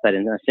suggests that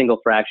in a single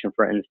fraction,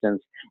 for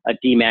instance, a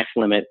Dmax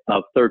limit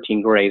of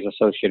 13 gray is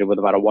associated with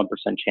about a 1%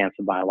 chance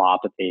of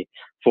myelopathy.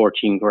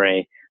 14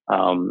 gray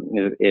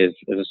is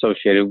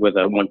associated with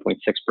a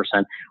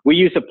 1.6%. We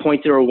use a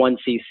 0.01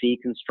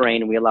 cc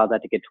constraint, and we allow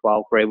that to get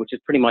 12 gray, which is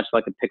pretty much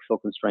like a pixel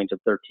constraint of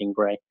 13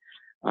 gray.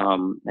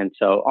 And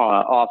so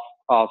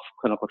off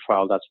clinical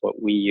trial, that's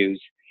what we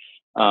use.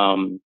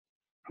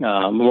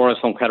 Memorial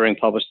Sloan Kettering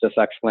published this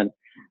excellent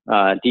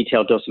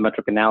detailed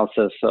dosimetric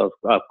analysis of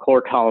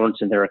core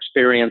tolerance in their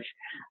experience.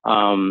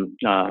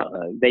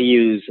 They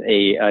use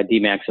a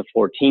Dmax of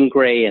 14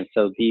 gray, and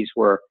so these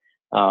were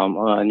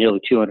nearly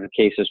 200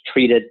 cases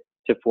treated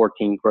to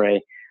 14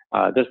 gray.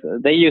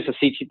 They use a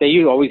CT.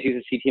 They always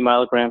use a CT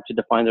myelogram to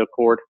define their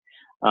cord.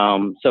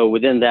 So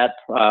within that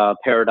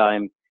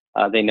paradigm,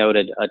 they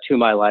noted 2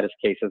 myelitis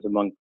cases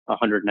among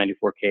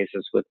 194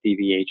 cases with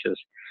DVHs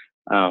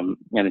and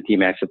a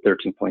Dmax of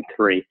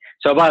 13.3.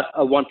 So about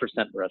a 1%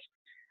 risk.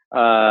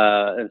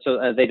 And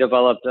so they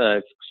developed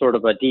sort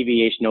of a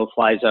DVH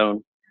no-fly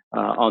zone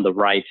on the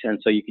right, and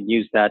so you can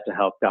use that to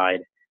help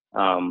guide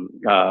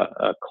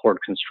cord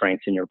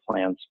constraints in your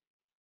plans.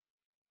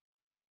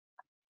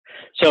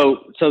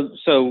 So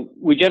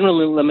we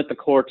generally limit the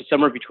cord to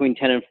somewhere between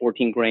 10 and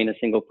 14 gray in a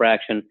single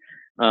fraction.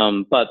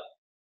 But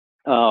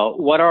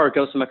what are our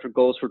dosimetric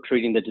goals for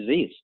treating the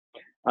disease?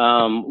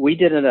 We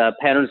did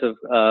patterns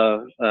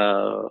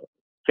of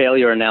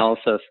failure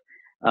analysis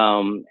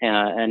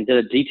and did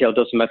a detailed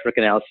dosimetric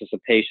analysis of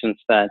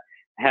patients that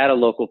had a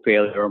local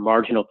failure or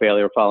marginal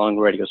failure following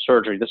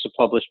radiosurgery. This was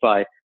published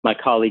by my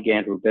colleague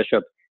Andrew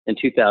Bishop in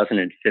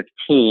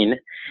 2015.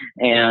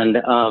 And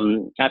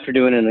after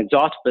doing an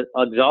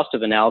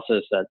exhaustive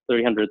analysis at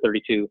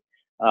 332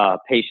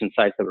 patient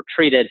sites that were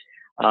treated,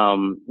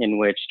 in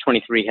which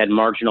 23 had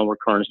marginal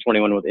recurrence,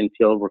 21 with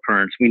infield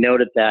recurrence, we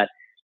noted that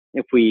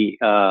if we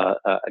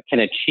can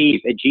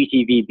achieve a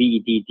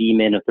GTV-BED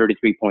D-min of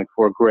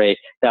 33.4 gray,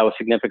 that was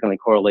significantly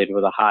correlated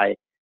with a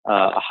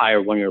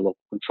higher one-year local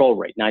control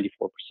rate, 94%.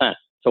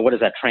 So what does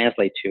that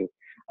translate to?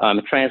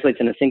 It translates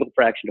in a single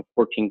fraction to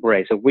 14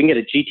 gray. So if we can get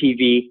a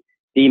GTV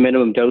D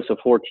minimum dose of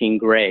 14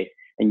 gray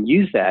and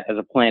use that as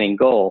a planning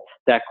goal,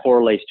 that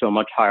correlates to a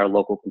much higher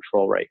local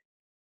control rate.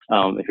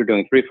 If you're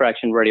doing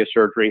 3-fraction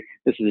radiosurgery,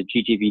 this is a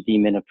GTV D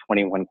min of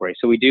 21 gray.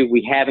 So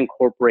we have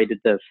incorporated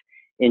this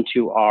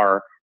into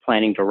our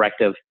planning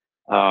directive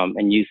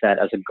and use that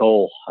as a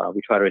goal.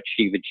 We try to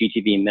achieve a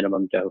GTV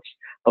minimum dose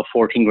of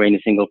 14 gray in a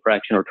single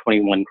fraction or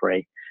 21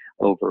 gray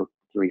over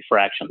 3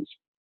 fractions.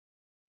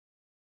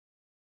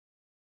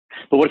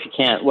 But what if you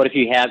can't? What if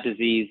you have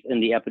disease in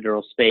the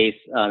epidural space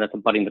that's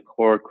abutting the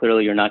cord?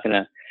 Clearly, you're not going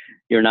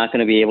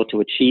to be able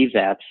to achieve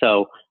that.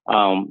 So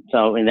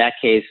in that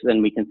case,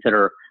 then we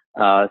consider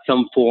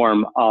some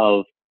form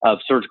of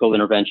surgical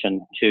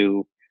intervention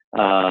to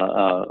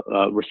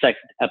resect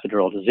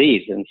epidural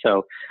disease. And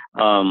so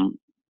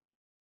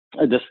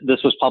this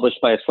was published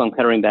by Sloan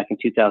Kettering back in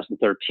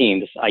 2013.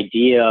 This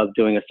idea of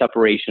doing a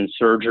separation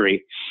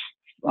surgery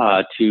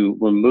to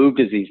remove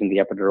disease in the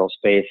epidural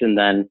space and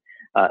then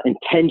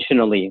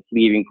intentionally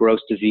leaving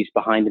gross disease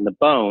behind in the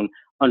bone,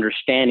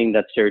 understanding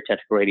that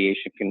stereotactic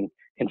radiation can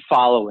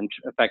follow and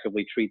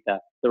effectively treat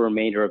the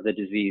remainder of the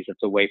disease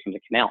that's away from the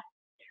canal.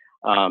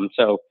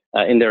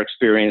 In their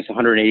experience,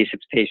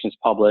 186 patients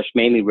published,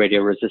 mainly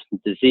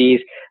radio-resistant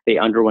disease. They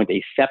underwent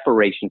a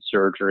separation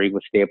surgery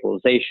with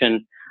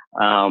stabilization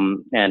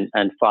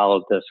and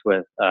followed this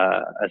with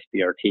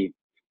SBRT.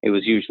 It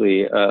was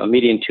usually a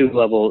median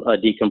 2-level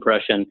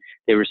decompression.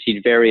 They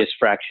received various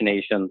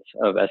fractionations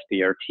of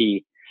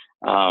SBRT.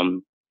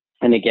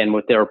 And again,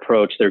 with their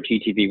approach, their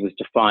GTV was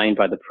defined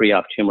by the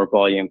pre-op tumor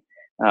volume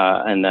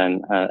and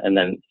then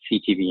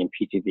CTV and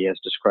PTV as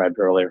described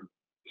earlier.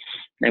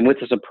 And with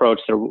this approach,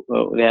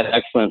 they had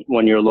excellent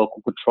 1-year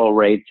local control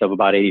rates of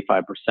about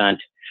 85%.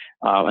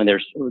 And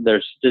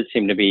there did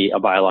seem to be a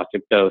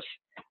biologic dose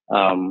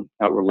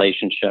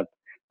relationship.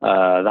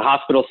 The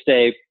hospital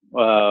stay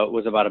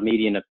was about a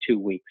median of 2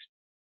 weeks.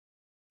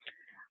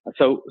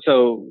 So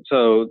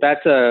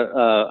that's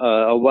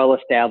a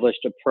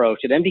well-established approach.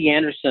 At MD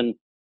Anderson,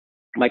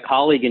 my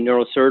colleague in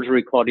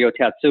neurosurgery, Claudio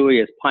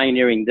Tatsui, is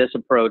pioneering this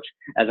approach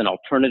as an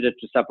alternative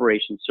to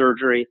separation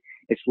surgery.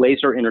 It's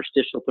laser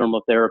interstitial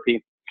thermal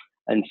therapy.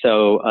 And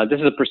so this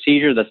is a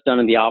procedure that's done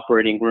in the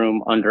operating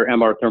room under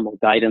MR thermal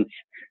guidance,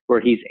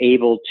 where he's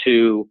able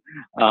to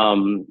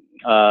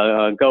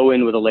go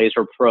in with a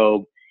laser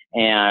probe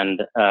and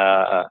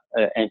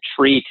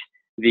treat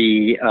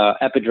the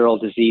epidural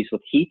disease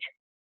with heat.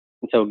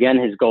 And so again,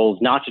 his goal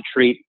is not to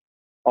treat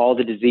all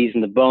the disease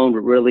in the bone,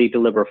 but really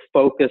deliver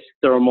focused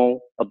thermal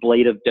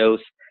ablative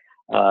dose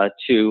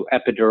to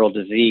epidural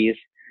disease.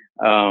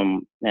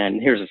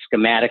 And here's a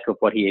schematic of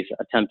what he is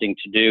attempting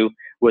to do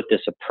with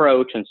this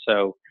approach. And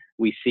so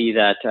we see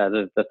that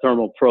the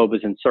thermal probe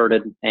is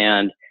inserted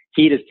and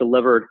heat is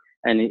delivered.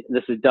 And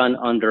this is done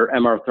under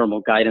MR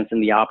thermal guidance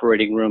in the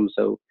operating room.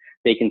 So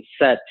they can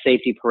set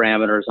safety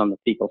parameters on the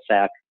fecal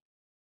sac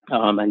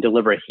and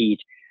deliver heat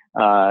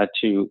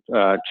to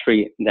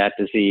treat that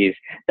disease.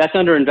 That's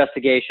under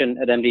investigation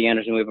at MD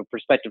Anderson. We have a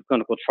prospective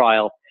clinical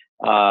trial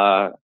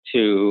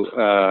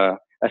to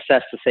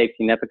assess the safety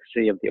and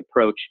efficacy of the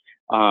approach.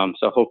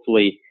 So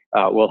hopefully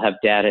we'll have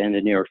data in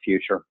the near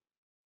future.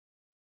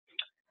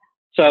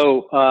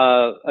 So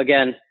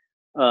again,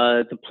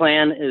 the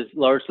plan is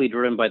largely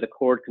driven by the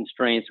cord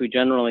constraints. We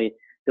generally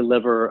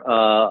deliver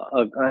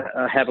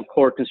have a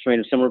cord constraint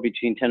of somewhere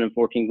between 10 and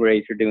 14 gray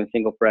if you're doing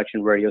single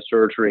fraction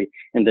radiosurgery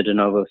in the de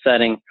novo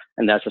setting,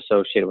 and that's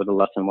associated with a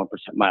less than 1%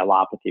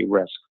 myelopathy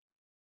risk.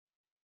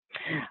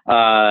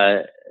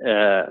 But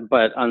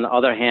on the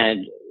other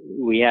hand,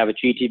 we have a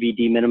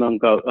GTV-D minimum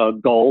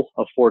goal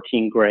of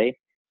 14 gray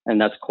and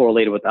that's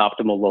correlated with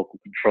optimal local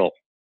control.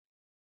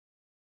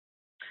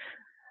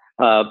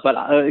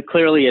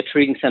 Clearly, a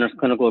treating center's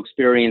clinical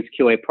experience,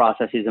 QA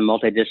processes, and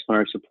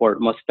multidisciplinary support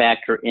must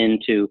factor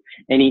into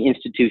any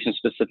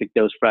institution-specific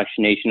dose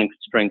fractionation and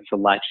constraint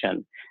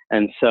selection.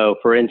 And so,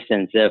 for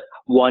instance, if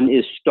one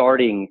is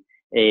starting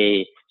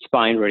a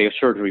spine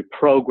radiosurgery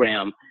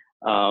program,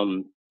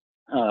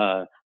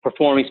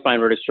 performing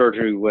spine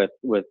radiosurgery with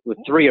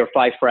 3 or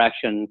 5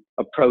 fraction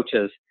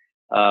approaches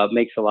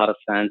makes a lot of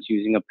sense,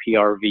 using a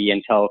PRV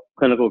until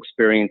clinical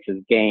experience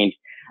is gained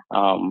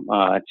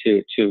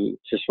to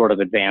sort of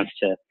advance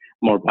to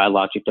more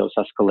biologic dose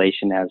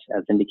escalation as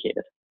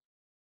indicated.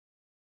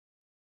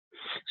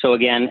 So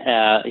again,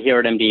 here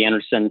at MD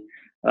Anderson,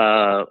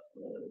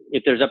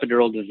 if there's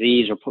epidural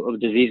disease or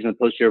disease in the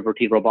posterior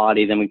vertebral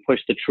body, then we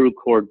push the true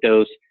core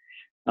dose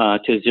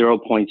to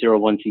 0.01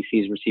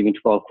 cc's receiving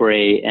 12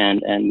 gray,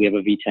 and we have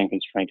a V10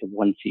 constraint of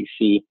 1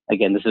 cc.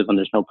 Again, this is when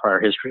there's no prior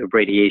history of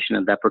radiation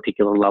at that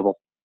particular level.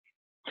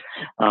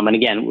 And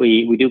again,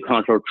 we do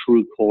contour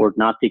true cord,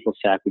 not fecal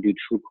sac, we do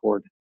true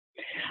cord.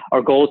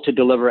 Our goal is to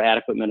deliver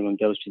adequate minimum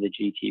dose to the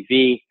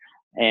GTV.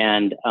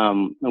 And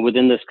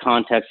within this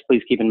context,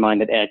 please keep in mind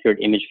that accurate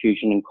image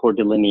fusion and cord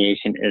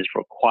delineation is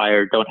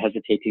required. Don't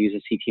hesitate to use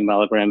a CT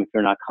myelogram if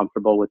you're not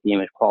comfortable with the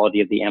image quality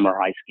of the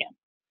MRI scan.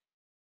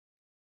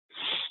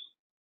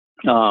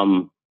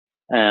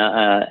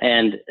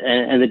 And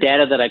the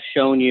data that I've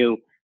shown you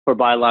for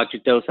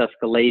biologic dose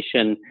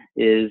escalation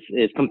is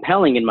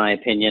compelling in my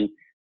opinion,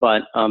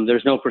 but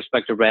there's no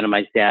prospective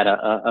randomized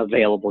data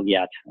available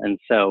yet. And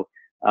so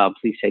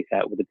please take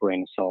that with a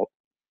grain of salt.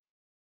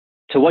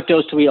 So what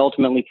dose do we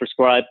ultimately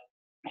prescribe?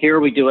 Here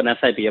we do an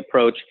SIB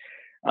approach.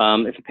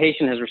 If a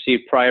patient has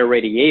received prior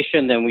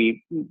radiation, then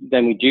we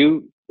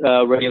do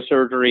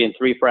radiosurgery in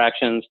 3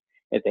 fractions.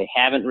 If they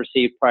haven't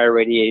received prior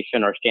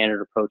radiation, our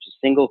standard approach is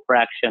single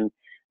fraction,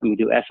 and we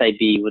do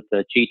SIB with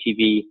the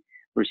GTV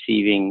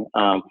receiving,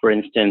 for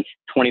instance,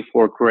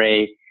 24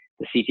 gray,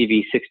 the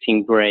CTV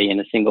 16 gray in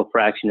a single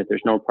fraction if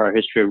there's no prior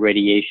history of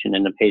radiation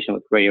in a patient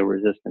with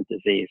radio-resistant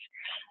disease.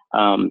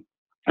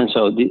 And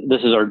so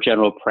this is our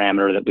general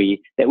parameter that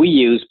we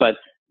use, but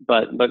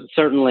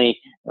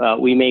certainly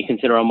we may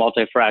consider a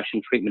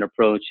multi-fraction treatment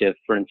approach if,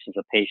 for instance,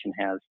 a patient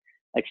has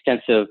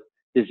extensive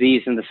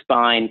disease in the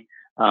spine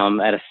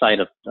at a site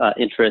of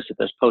interest, if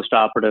there's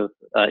postoperative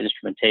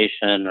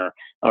instrumentation, or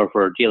if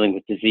we're dealing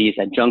with disease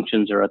at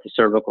junctions or at the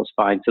cervical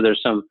spine. So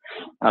there's some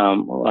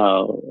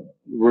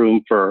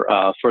room for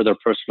further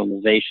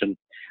personalization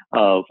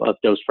of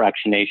dose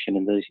fractionation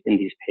in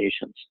these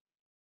patients.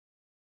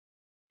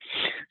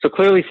 So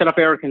clearly, setup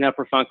error can have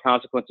profound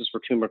consequences for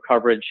tumor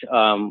coverage.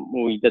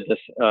 We did this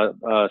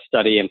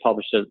study and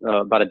published it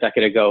about a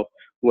decade ago,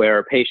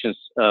 where patients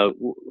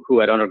who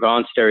had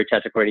undergone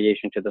stereotactic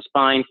radiation to the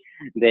spine,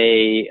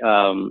 they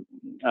were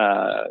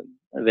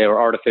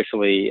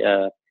artificially,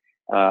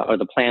 or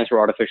the plans were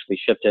artificially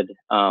shifted,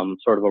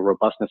 sort of a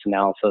robustness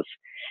analysis.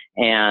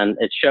 And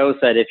it shows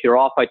that if you're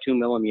off by 2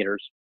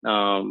 millimeters,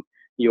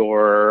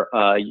 your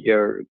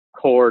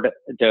cord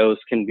dose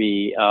can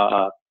be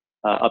up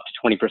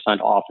to 20%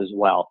 off as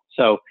well.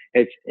 So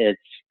it's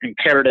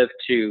imperative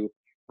to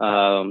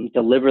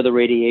deliver the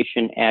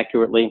radiation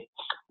accurately.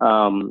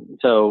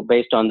 So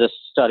based on this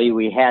study,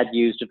 we had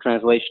used a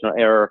translational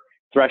error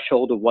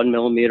threshold of 1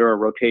 millimeter, a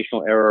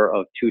rotational error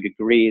of 2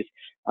 degrees.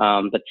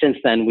 But since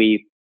then,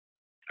 we've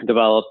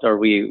developed, or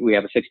we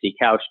have a 6D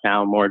couch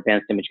now, more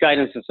advanced image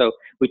guidance. And so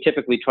we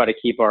typically try to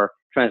keep our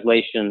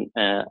translational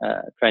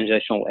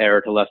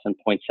error to less than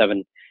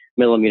 0.7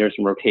 millimeters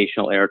and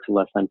rotational error to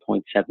less than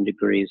 0.7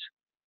 degrees.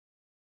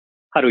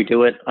 How do we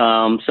do it?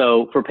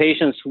 So for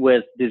patients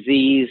with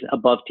disease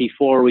above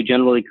T4, we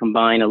generally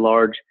combine a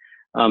large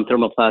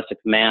thermoplastic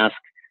mask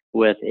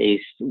with a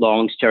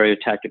long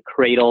stereotactic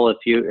cradle.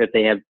 If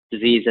they have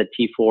disease at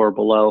T4 or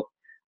below,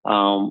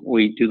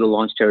 we do the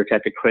long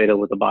stereotactic cradle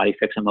with a body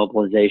fix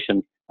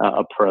immobilization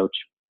approach.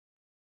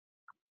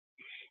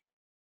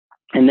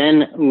 And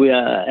then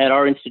at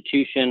our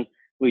institution,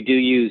 we do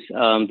use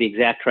the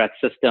ExactTrack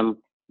system,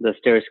 the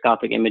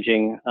stereoscopic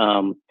imaging,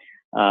 and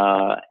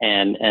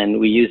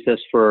we use this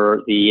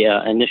for the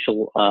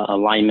initial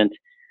alignment.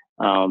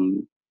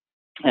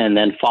 And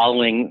then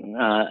following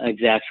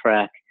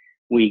ExactTrack,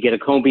 we get a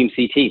cone beam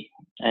CT.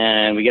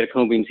 And we get a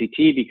cone beam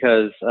CT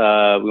because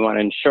we want to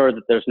ensure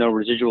that there's no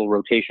residual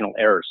rotational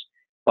errors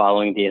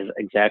following the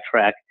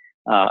ExactTrack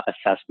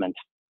assessment.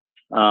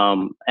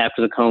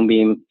 After the cone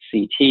beam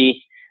CT,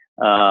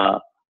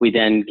 we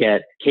then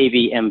get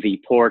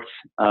KV-MV ports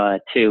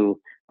to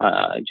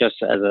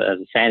just as a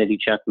sanity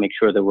check, make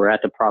sure that we're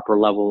at the proper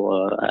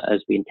level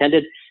as we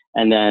intended.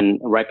 And then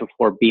right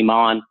before beam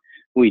on,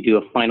 we do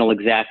a final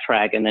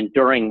ExactTrack. And then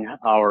during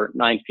our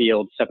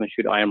 9-field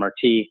 7-shoot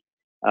IMRT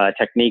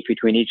technique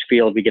between each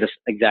field, we get an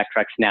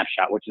ExactTrack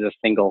snapshot, which is a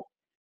single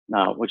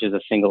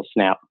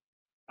snap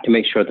to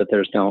make sure that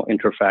there's no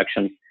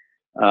interfraction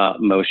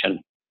motion.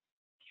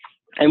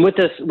 And with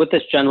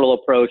this general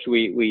approach,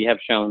 we have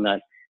shown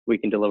that we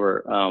can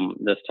deliver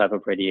this type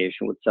of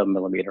radiation with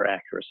sub-millimeter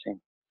accuracy.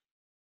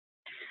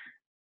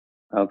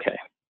 Okay.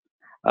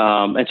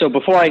 And so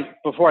before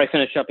I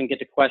finish up and get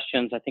to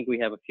questions, I think we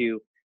have a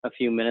few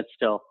minutes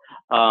still.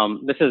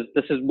 This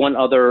is one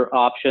other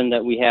option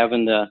that we have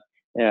in the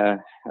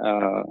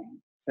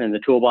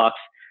toolbox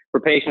for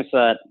patients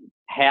that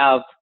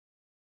have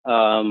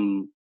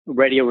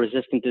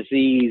radio-resistant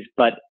disease,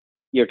 but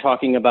you're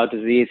talking about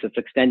disease that's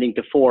extending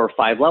to 4 or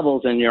 5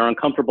 levels, and you're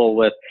uncomfortable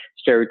with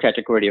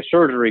stereotactic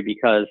radiosurgery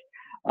because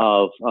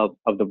of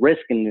the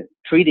risk in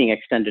treating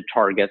extended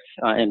targets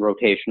in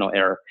rotational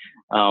error.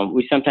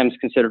 We sometimes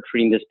consider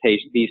treating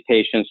these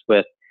patients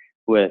with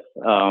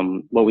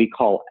what we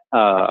call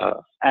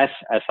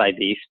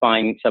SSID,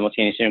 spine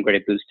simultaneous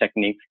integrated boost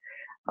techniques.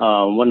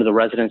 One of the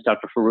residents,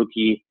 Dr.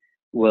 Faruqi,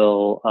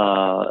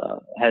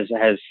 has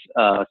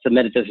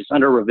submitted this. It's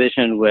under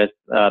revision with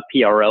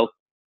PRO.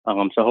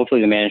 So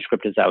hopefully the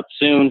manuscript is out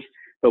soon.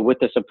 But with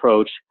this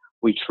approach,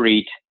 we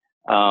treat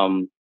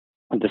the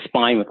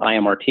spine with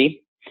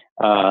IMRT.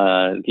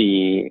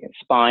 The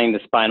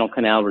spinal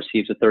canal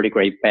receives a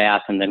 30-gray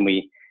bath, and then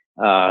we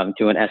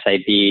do an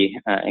SID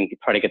and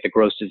try to get the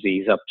gross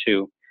disease up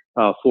to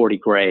 40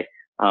 gray.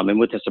 And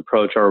with this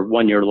approach, our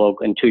 1-year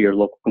local and 2-year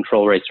local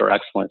control rates are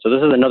excellent. So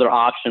this is another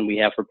option we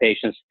have for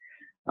patients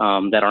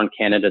that aren't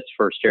candidates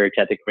for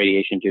stereotactic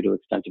radiation due to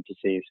extensive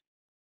disease.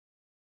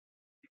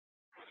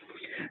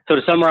 So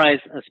to summarize,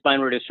 spine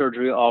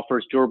radiosurgery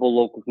offers durable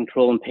local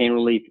control and pain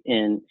relief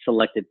in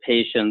selected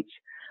patients.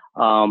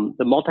 The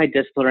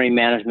multidisciplinary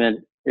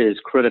management is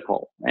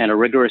critical, and a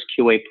rigorous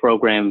QA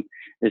program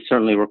is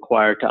certainly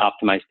required to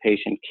optimize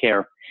patient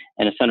care.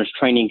 And a center's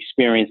training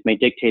experience may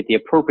dictate the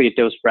appropriate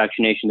dose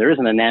fractionation. There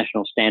isn't a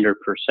national standard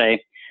per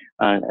se,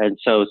 and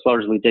so it's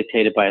largely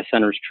dictated by a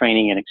center's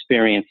training and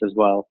experience as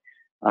well.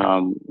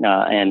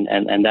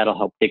 And that'll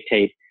help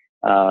dictate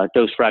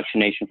dose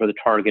fractionation for the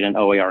target and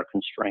OAR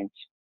constraints.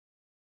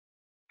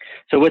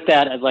 So with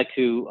that, I'd like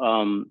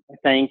to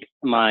thank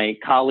my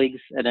colleagues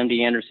at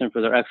MD Anderson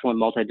for their excellent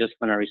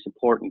multidisciplinary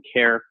support and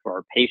care for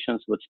our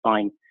patients with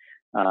spine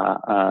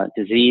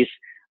disease.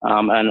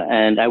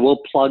 And I will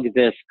plug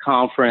this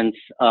conference,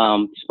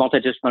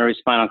 Multidisciplinary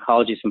Spine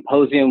Oncology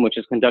Symposium, which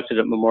is conducted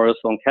at Memorial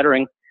Sloan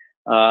Kettering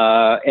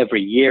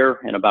every year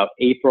in about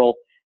April,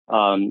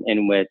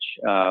 in which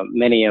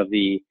many of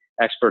the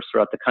experts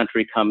throughout the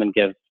country come and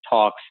give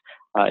talks.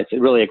 It's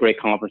really a great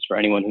conference for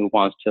anyone who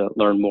wants to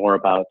learn more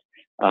about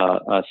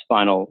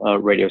spinal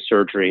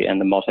radiosurgery and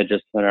the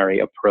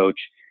multidisciplinary approach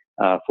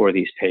for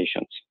these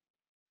patients.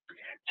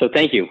 So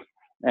thank you,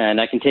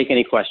 and I can take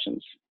any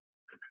questions.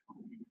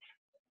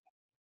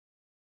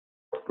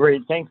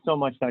 Great, thanks so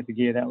much, Dr.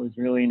 Gia. That was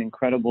really an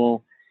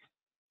incredible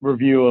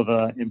review of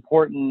an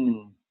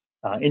important,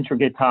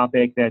 intricate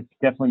topic that's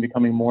definitely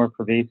becoming more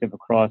pervasive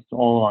across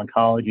all of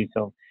oncology.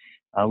 So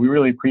we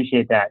really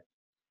appreciate that.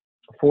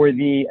 For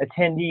the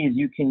attendees,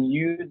 you can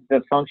use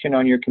the function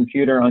on your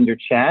computer under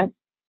chat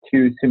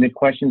to submit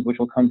questions, which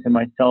will come to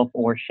myself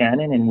or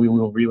Shannon, and we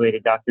will relay to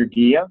Dr.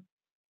 Gia.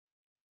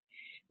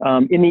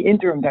 In the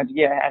interim, Dr.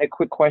 Gia, I had a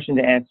quick question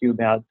to ask you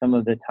about some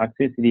of the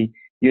toxicity.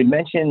 You had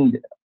mentioned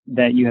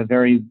that you have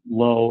very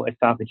low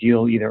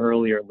esophageal, either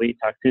early or late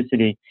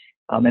toxicity.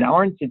 In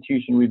our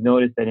institution, we've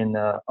noticed that in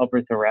the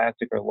upper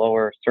thoracic or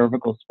lower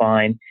cervical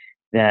spine,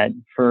 that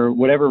for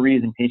whatever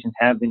reason, patients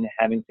have been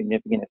having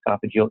significant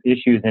esophageal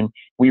issues, and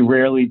we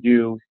rarely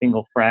do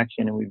single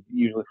fraction, and we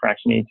usually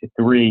fractionate to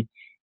 3.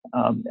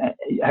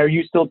 Are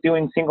you still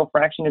doing single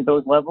fraction at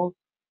those levels?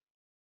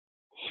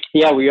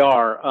 Yeah, we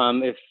are.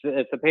 If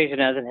the patient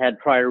hasn't had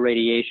prior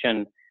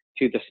radiation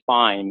to the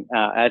spine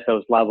at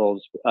those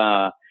levels,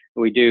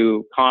 we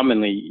do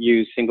commonly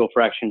use single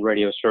fraction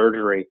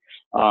radiosurgery.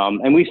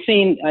 And we've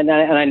seen, and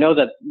I know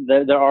that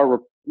there are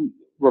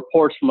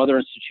reports from other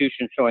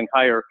institutions showing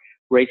higher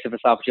rates of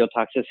esophageal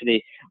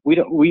toxicity.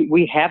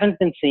 We haven't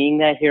been seeing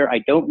that here. I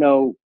don't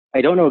know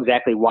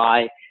exactly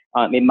why.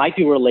 It might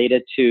be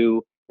related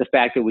to the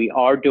fact that we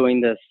are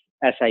doing this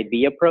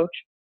SIB approach,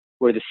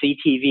 where the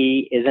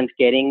CTV isn't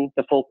getting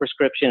the full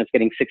prescription. It's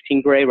getting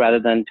 16 gray rather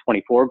than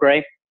 24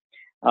 gray.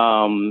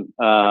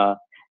 For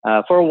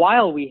a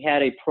while, we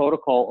had a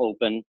protocol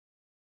open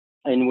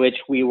in which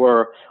we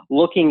were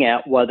looking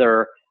at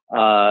whether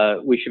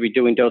we should be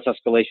doing dose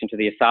escalation to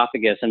the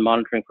esophagus and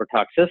monitoring for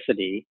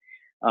toxicity,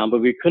 but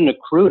we couldn't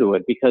accrue to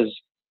it because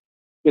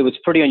it was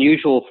pretty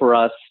unusual for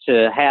us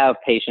to have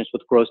patients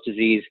with gross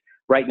disease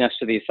right next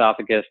to the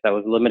esophagus that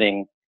was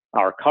limiting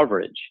our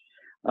coverage.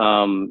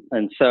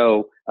 And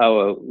so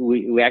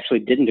we actually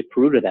didn't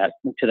accrue to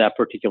that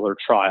particular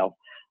trial.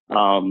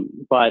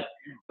 But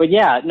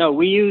yeah, no,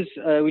 we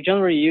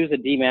generally use a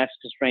Dmax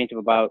constraint of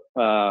about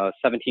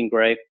 17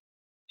 gray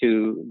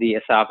to the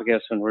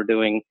esophagus when we're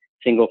doing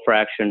single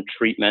fraction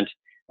treatment.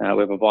 We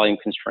have a volume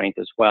constraint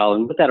as well.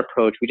 And with that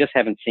approach, we just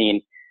haven't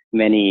seen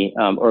many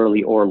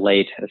early or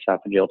late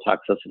esophageal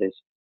toxicities.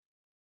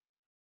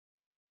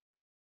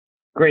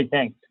 Great,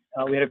 thanks.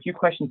 We had a few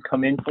questions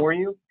come in for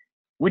you.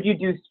 Would you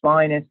do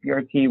spine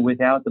SBRT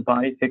without the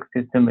body fix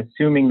system,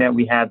 assuming that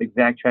we have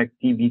ExactTrack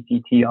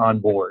CBCT on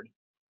board?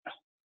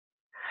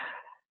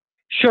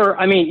 Sure.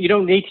 I mean, you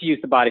don't need to use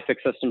the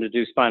BodyFix system to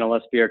do spinal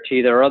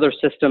SBRT. There are other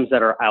systems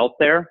that are out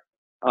there.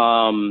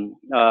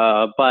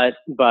 But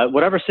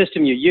whatever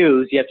system you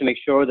use, you have to make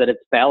sure that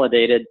it's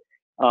validated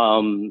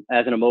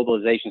as an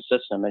immobilization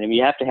system. And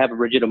you have to have a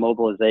rigid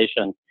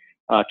immobilization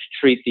to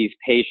treat these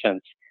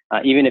patients.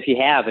 Even if you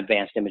have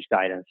advanced image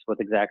guidance with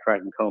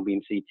ExactTrack and cone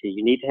beam CT,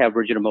 you need to have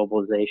rigid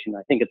immobilization.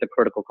 I think it's a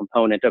critical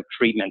component of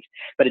treatment,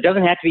 but it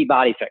doesn't have to be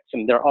BodyFix. I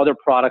mean, there are other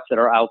products that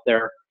are out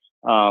there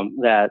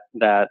that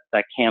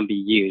can be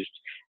used.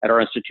 At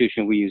our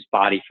institution, we use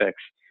BodyFix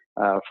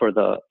for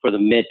the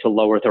mid to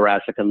lower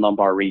thoracic and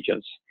lumbar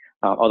regions.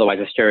 Otherwise,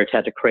 a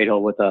stereotactic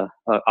cradle with a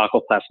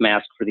Aquaplast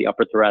mask for the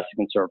upper thoracic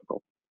and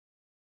cervical.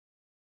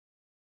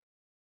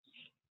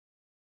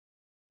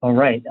 All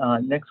right.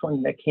 Next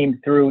one that came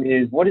through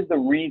is, what is the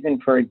reason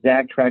for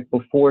ExactTrack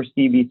before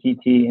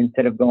CBCT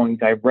instead of going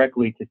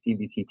directly to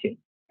CBCT?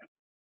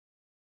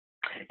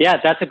 Yeah,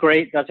 that's a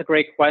great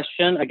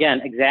question. Again,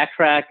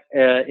 ExactTrack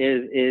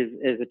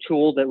is a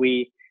tool that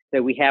we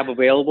have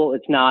available.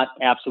 It's not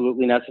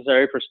absolutely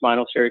necessary for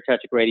spinal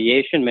stereotactic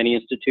radiation. Many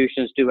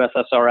institutions do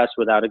SSRS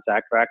without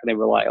ExactTrack, and they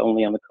rely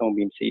only on the cone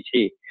beam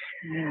CT.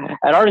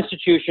 At our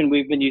institution,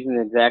 we've been using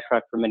the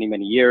ExactTrack for many,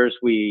 many years.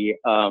 We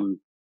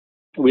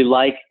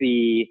like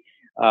the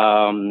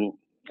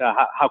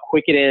how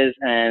quick it is,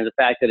 and the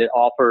fact that it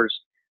offers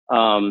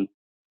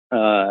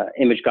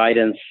image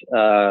guidance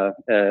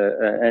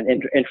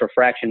and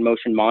intrafraction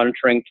motion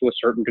monitoring to a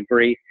certain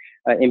degree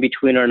in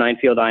between our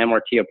 9-field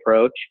IMRT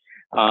approach.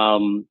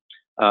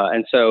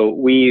 And so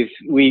we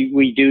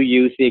do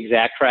use the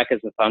ExactTrack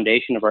as the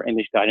foundation of our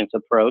image guidance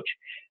approach.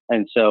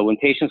 And so when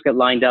patients get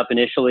lined up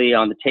initially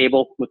on the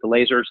table with the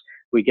lasers,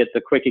 we get the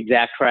quick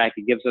ExactTrack.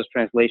 It gives us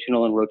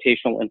translational and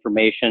rotational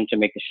information to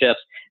make the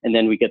shifts. And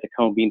then we get the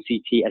cone beam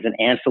CT as an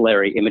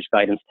ancillary image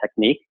guidance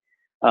technique,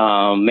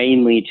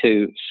 mainly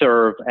to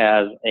serve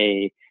as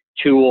a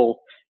tool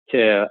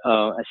to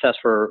assess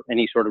for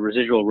any sort of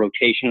residual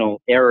rotational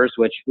errors,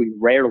 which we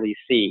rarely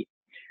see.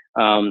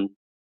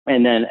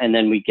 And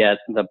then we get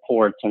the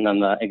ports and then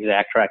the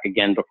ExactTrack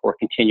again before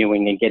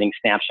continuing and getting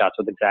snapshots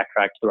with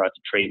ExactTrack throughout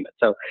the treatment.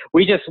 So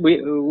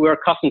we're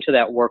accustomed to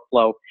that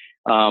workflow,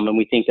 and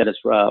we think that it's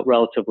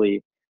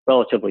relatively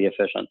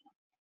efficient.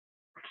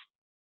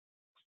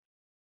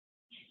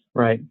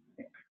 Right.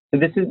 So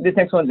this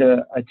next one's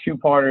a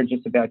two-parter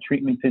just about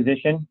treatment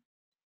position.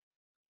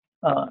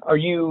 Do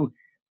you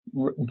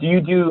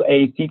do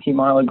a CT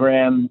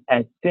myelogram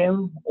at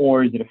SIM,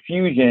 or is it a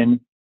fusion?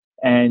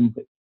 And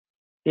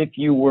if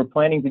you were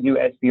planning to do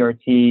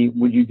SBRT,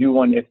 would you do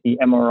one if the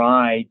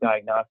MRI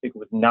diagnostic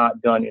was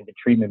not done in the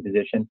treatment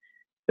position?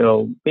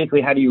 So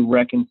basically, how do you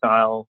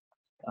reconcile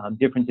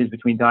differences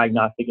between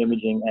diagnostic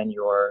imaging and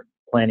your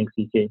planning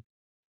CT?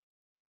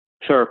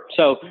 Sure.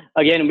 So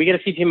again, we get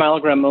a CT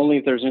myelogram only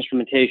if there's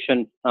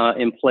instrumentation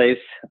in place.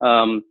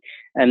 And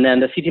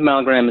then the CT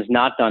myelogram is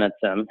not done at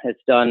SIM.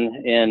 It's done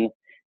in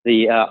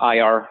the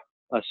IR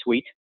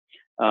suite,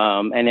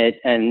 and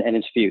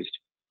it's fused.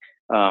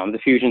 The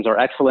fusions are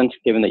excellent,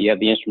 given that you have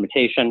the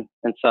instrumentation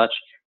and such,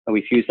 and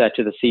we fuse that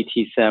to the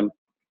CT SIM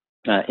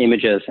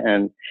images,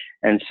 and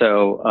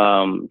so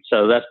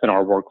that's been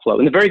our workflow.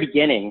 In the very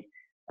beginning,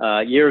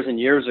 years and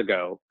years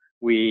ago,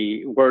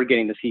 we were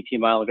getting the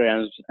CT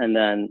myelograms and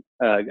then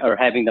or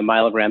having the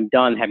myelogram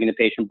done, having the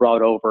patient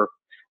brought over,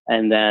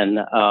 and then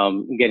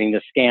getting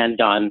the scan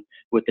done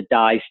with the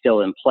dye still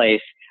in place.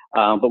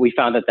 But we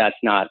found that that's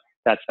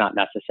not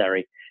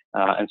necessary.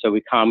 And so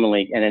we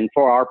commonly, and then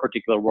for our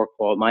particular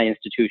workflow, my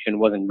institution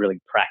wasn't really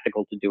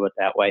practical to do it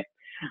that way.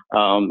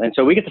 And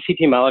so we get the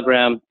CT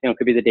myelogram, it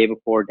could be the day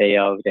before, day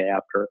of, day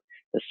after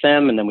the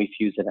SIM, and then we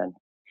fuse it in.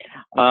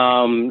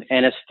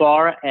 And as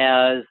far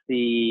as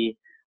the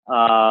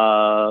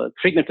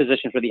treatment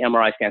position for the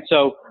MRI scan,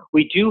 so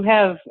we do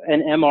have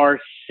an MR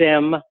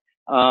SIM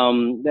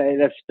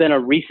that's been a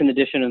recent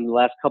addition in the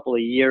last couple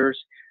of years.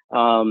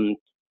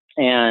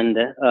 And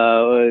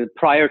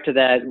prior to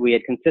that, we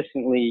had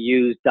consistently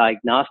used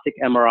diagnostic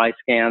MRI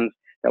scans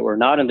that were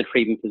not in the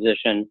treatment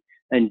position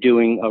and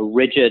doing a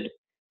rigid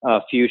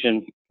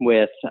fusion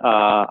with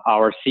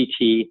our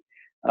CT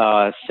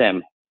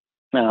SIM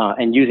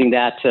and using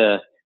that to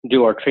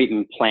do our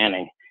treatment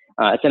planning.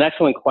 It's an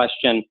excellent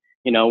question.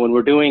 When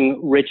we're doing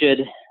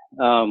rigid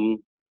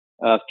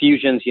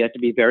fusions, you have to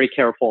be very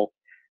careful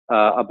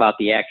about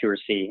the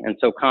accuracy. And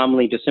so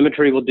commonly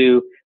dosimetry will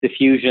do the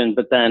fusion,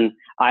 but then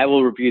I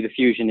will review the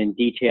fusion in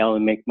detail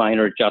and make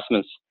minor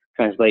adjustments,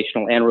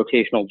 translational and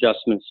rotational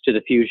adjustments to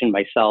the fusion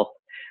myself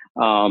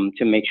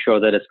to make sure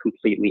that it's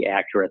completely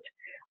accurate.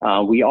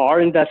 We are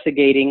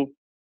investigating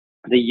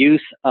the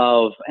use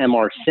of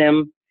MR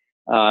SIM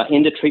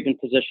in the treatment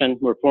position.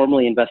 We're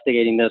formally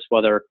investigating this,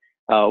 whether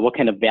what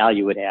kind of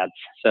value it adds.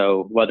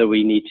 So whether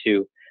we need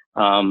to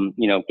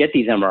get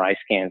these MRI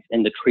scans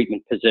in the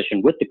treatment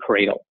position with the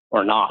cradle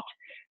or not.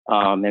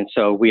 And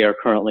so we are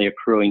currently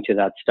accruing to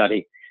that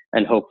study,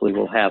 and hopefully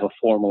we'll have a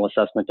formal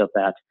assessment of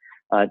that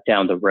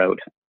down the road.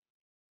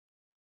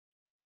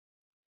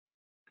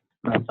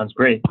 That sounds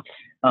great.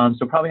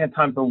 So probably have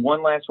time for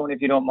one last one,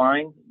 if you don't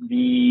mind.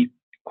 The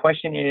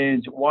question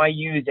is, why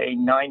use a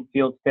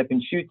 9-field step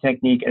and shoot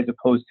technique as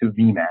opposed to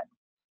VMAT?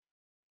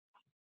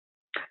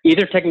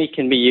 Either technique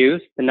can be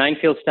used. The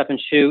 9-field step and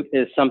shoot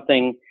is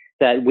something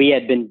that we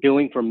had been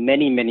doing for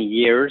many, many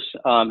years.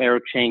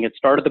 Eric Chang had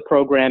started the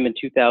program in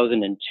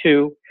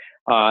 2002.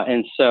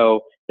 And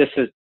so this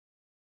is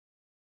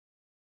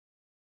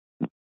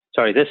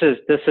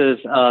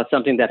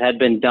something that had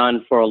been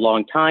done for a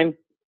long time.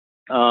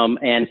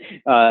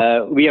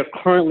 We are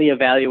currently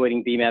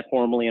evaluating VMAT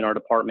formally in our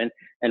department,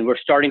 and we're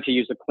starting to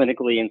use it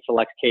clinically in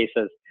select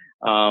cases.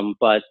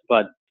 But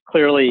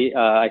clearly,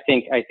 I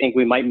think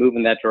we might move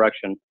in that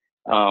direction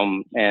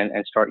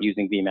and start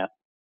using VMAT.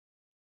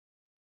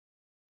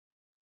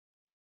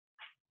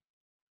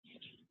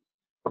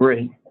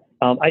 Great.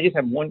 I just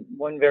have one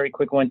very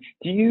quick one.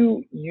 Do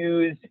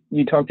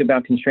you talked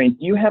about constraints.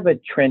 Do you have a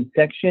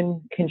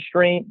transection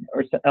constraint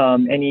or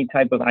any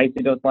type of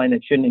isodose line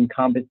that shouldn't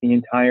encompass the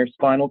entire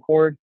spinal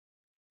cord?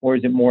 Or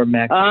is it more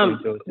max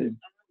point doses?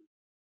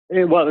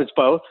 Well, it's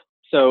both.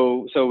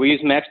 So we use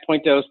max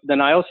point dose.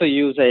 Then I also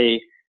use a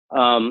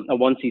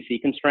 1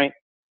 cc constraint.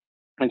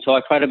 And so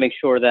I try to make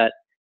sure that,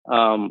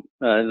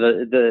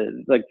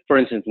 like for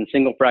instance, in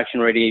single fraction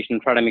radiation,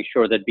 try to make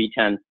sure that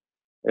B10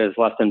 is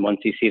less than 1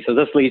 cc. So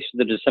this leads to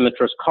the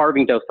dosimetrous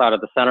carving dose out of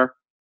the center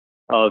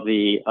of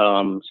the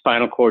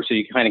spinal cord, so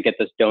you kind of get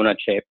this donut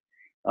shape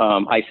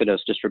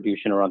isodose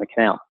distribution around the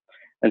canal.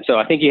 And so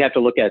I think you have to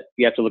look at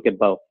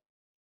both.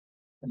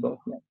 Both,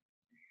 yeah.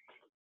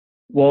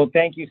 Well,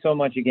 thank you so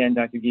much again,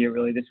 Dr. Gia.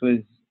 Really, this was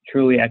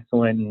truly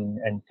excellent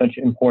and such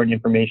important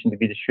information to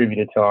be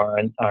distributed to our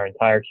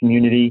entire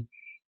community.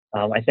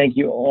 I thank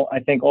you all. I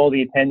thank all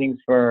the attendings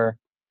for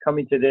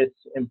coming to this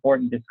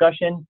important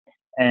discussion,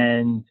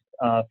 and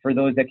for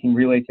those that can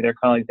relay to their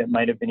colleagues that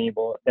might have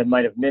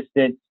missed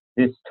it,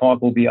 this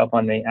talk will be up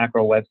on the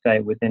ACRO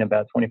website within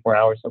about 24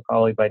 hours, so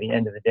probably by the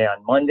end of the day on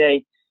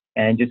Monday.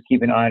 And just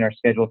keep an eye on our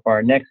schedule for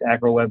our next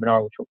ACRO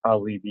webinar, which will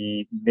probably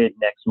be mid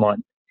next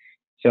month.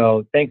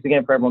 So thanks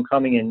again for everyone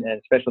coming, and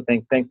special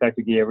thanks,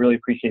 Dr. Gia. I really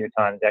appreciate your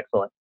time. It's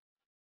excellent.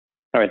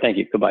 All right, thank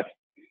you. Goodbye.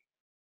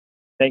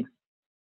 Thanks.